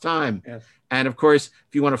for lost time. Yes. And of course,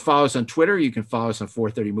 if you want to follow us on Twitter, you can follow us on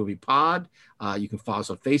 430 Movie Pod. You can follow us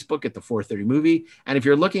on Facebook at the 430 Movie. And if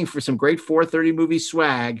you're looking for some great 430 Movie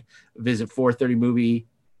swag, visit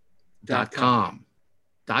 430movie.com.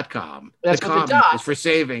 That's the with the com dot is for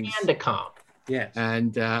savings. And a com. Yes.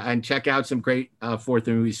 And check out some great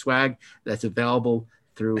 430 Movie swag that's available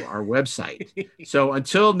through our website. So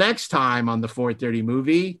until next time on the 430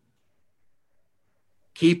 Movie,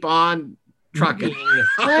 keep on trucking.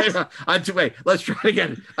 Wait, let's try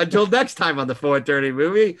again. Until next time on the 430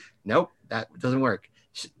 Movie. Nope, that doesn't work.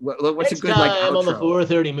 What's Next a good like time outro? on the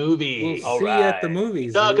 430 Movie. We'll see you at the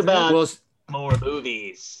movies. Talk about Well, more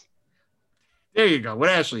movies. there you go. What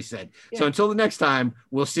Ashley said. Yeah. So until the next time,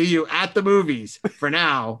 we'll see you at the movies. For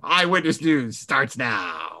now, Eyewitness News starts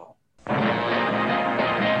now.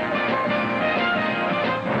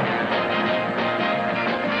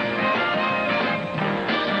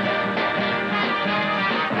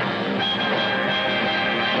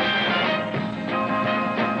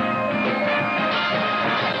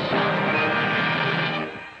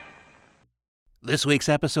 This week's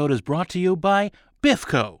episode is brought to you by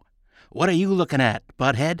Biffco. What are you looking at,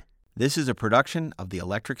 butthead? This is a production of the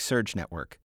Electric Surge Network.